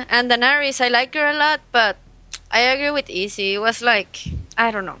 eh. And Daenerys, I like her a lot, but I agree with Izzy. It was like,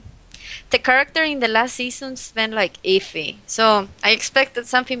 I don't know. The character in the last season's been iffy. So I expected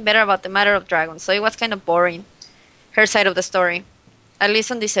something better about the Matter of Dragons. So it was kind of boring. Her side of the story. At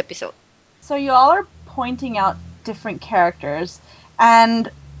least on this episode. So you all are pointing out different characters. And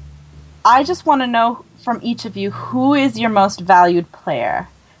I just want to know from each of you, who is your most valued player?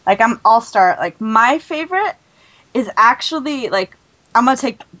 I'll start. My favorite is actually, I'm going to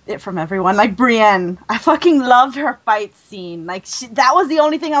take it from everyone. Brienne. I fucking loved her fight scene. That was the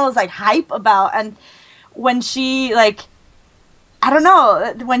only thing I was, hype about. And when she, I don't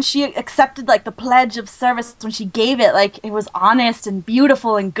know, when she accepted, the pledge of service, when she gave it, it was honest and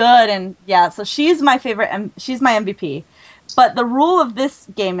beautiful and good. And, yeah, so she's my favorite, and she's my MVP. But the rule of this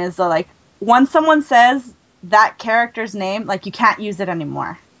game is, once someone says that character's name, you can't use it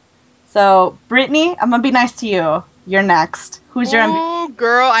anymore. So, Brittany, I'm going to be nice to you. You're next. Who's your MVP? Oh,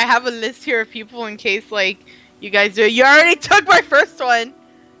 girl, I have a list here of people in case, you guys do it. You already took my first one.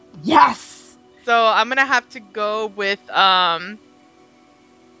 Yes! So, I'm gonna have to go with, what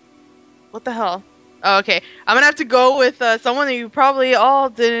the hell? Oh, okay. I'm gonna have to go with, someone that you probably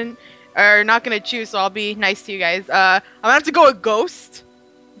all are not gonna choose, so I'll be nice to you guys. I'm gonna have to go with Ghost.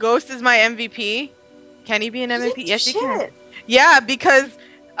 Ghost is my MVP. Can he be an MVP? Yes, he can. Yeah, because...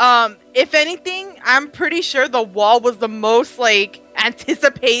 if anything, I'm pretty sure the wall was the most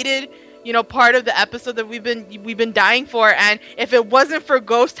anticipated, part of the episode that we've been dying for. And if it wasn't for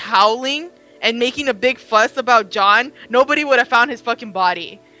Ghost howling and making a big fuss about Jon, nobody would have found his fucking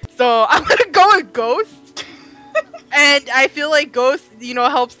body. So I'm gonna go with Ghost. And I feel like Ghost,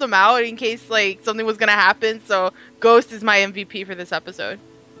 helps them out in case something was gonna happen. So Ghost is my MVP for this episode.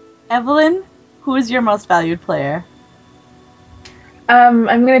 Evelyn, who is your most valued player?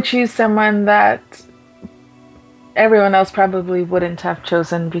 I'm going to choose someone that everyone else probably wouldn't have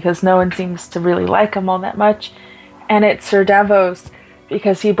chosen because no one seems to really like him all that much. And it's Sir Davos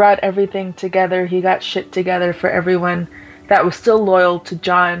because he brought everything together. He got shit together for everyone that was still loyal to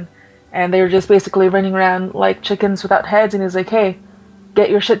Jon. And they were just basically running around like chickens without heads. And he was like, hey, get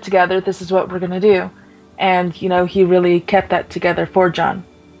your shit together. This is what we're going to do. And, he really kept that together for Jon.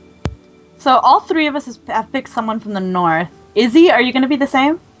 So all three of us have picked someone from the north. Izzy, are you going to be the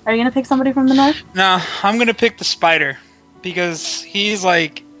same? Are you going to pick somebody from the north? No, I'm going to pick the Spider because he's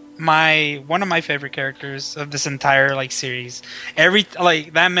like one of my favorite characters of this entire series.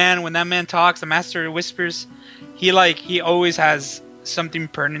 That man, when that man talks, the Master of Whispers, he always has something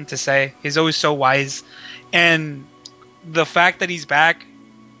pertinent to say. He's always so wise, and the fact that he's back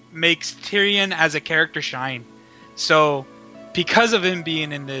makes Tyrion as a character shine. So because of him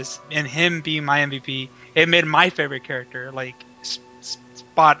being in this and him being my MVP, it made my favorite character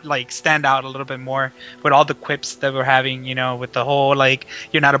stand out a little bit more with all the quips that we're having, with the whole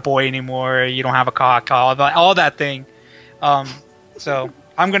you're not a boy anymore, you don't have a cock, all that thing. So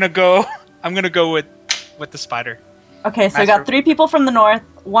I'm gonna go with the Spider. Okay, so we got 3 people from the north,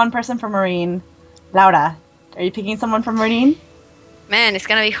 1 person from Marine. Laura, are you picking someone from Marine? Man, it's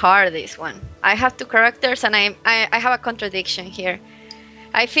gonna be hard, this one. I have 2 characters and I have a contradiction here.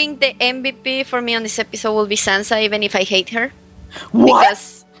 I think the MVP for me on this episode will be Sansa, even if I hate her. What?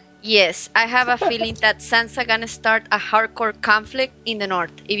 Because, yes, I have a feeling that Sansa gonna start a hardcore conflict in the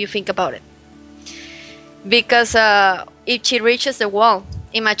north, if you think about it. Because if she reaches the wall,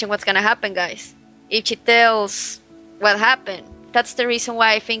 imagine what's gonna happen, guys. If she tells what happened, that's the reason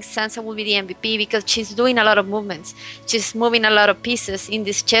why I think Sansa will be the MVP, because she's doing a lot of movements. She's moving a lot of pieces in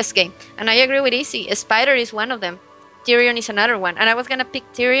this chess game. And I agree with Izzy. Spider is one of them. Tyrion is another one. And I was going to pick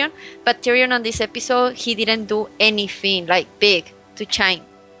Tyrion, but Tyrion on this episode, he didn't do anything big to shine.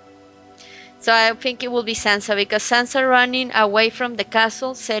 So I think it will be Sansa, because Sansa running away from the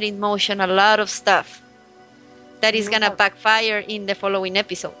castle set in motion a lot of stuff that is going to backfire in the following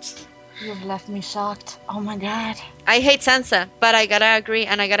episodes. You've left me shocked. Oh my god. I hate Sansa, but I gotta agree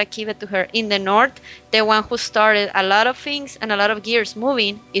and I gotta give it to her. In the north, the one who started a lot of things and a lot of gears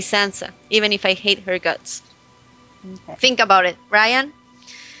moving is Sansa, even if I hate her guts. Okay. Think about it, Ryan,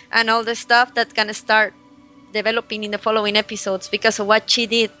 and all the stuff that's gonna start developing in the following episodes because of what she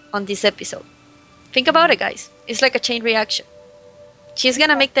did on this episode. Think about it, guys. It's like a chain reaction. She's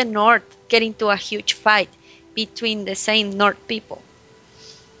gonna make the north get into a huge fight between the same north people.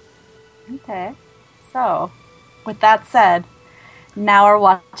 Okay, so with that said, now our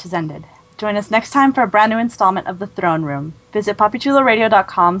watch has ended. Join us next time for a brand new installment of The Throne Room. Visit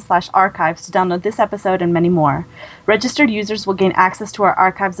poppychularadio.com/archives to download this episode and many more. Registered users will gain access to our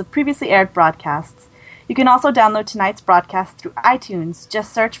archives of previously aired broadcasts. You can also download tonight's broadcast through iTunes.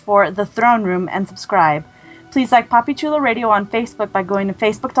 Just search for The Throne Room and subscribe. Please like Poppy Chula Radio on Facebook by going to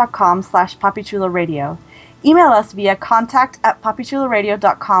facebook.com/poppychularadio. Email us via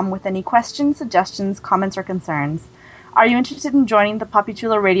contact@poppychularadio.com with any questions, suggestions, comments, or concerns. Are you interested in joining the Poppy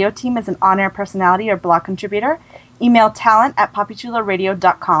Chula Radio team as an on-air personality or blog contributor? Email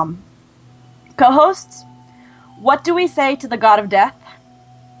talent@poppychularadio.com. Co-hosts, what do we say to the God of Death?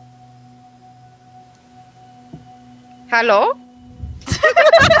 Hello?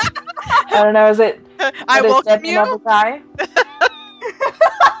 I don't know, is it... I welcome you.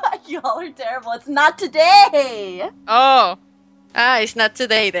 Y'all are terrible. It's not today. Oh. It's not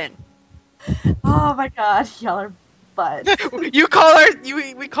today then. Oh my god, y'all are butt. We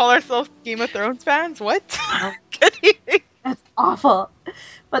call ourselves Game of Thrones fans? What? That's awful.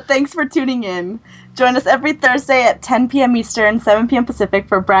 But thanks for tuning in. Join us every Thursday at 10 p.m. Eastern, 7 p.m. Pacific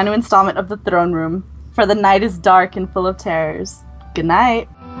for a brand new installment of The Throne Room. For the night is dark and full of terrors. Good night.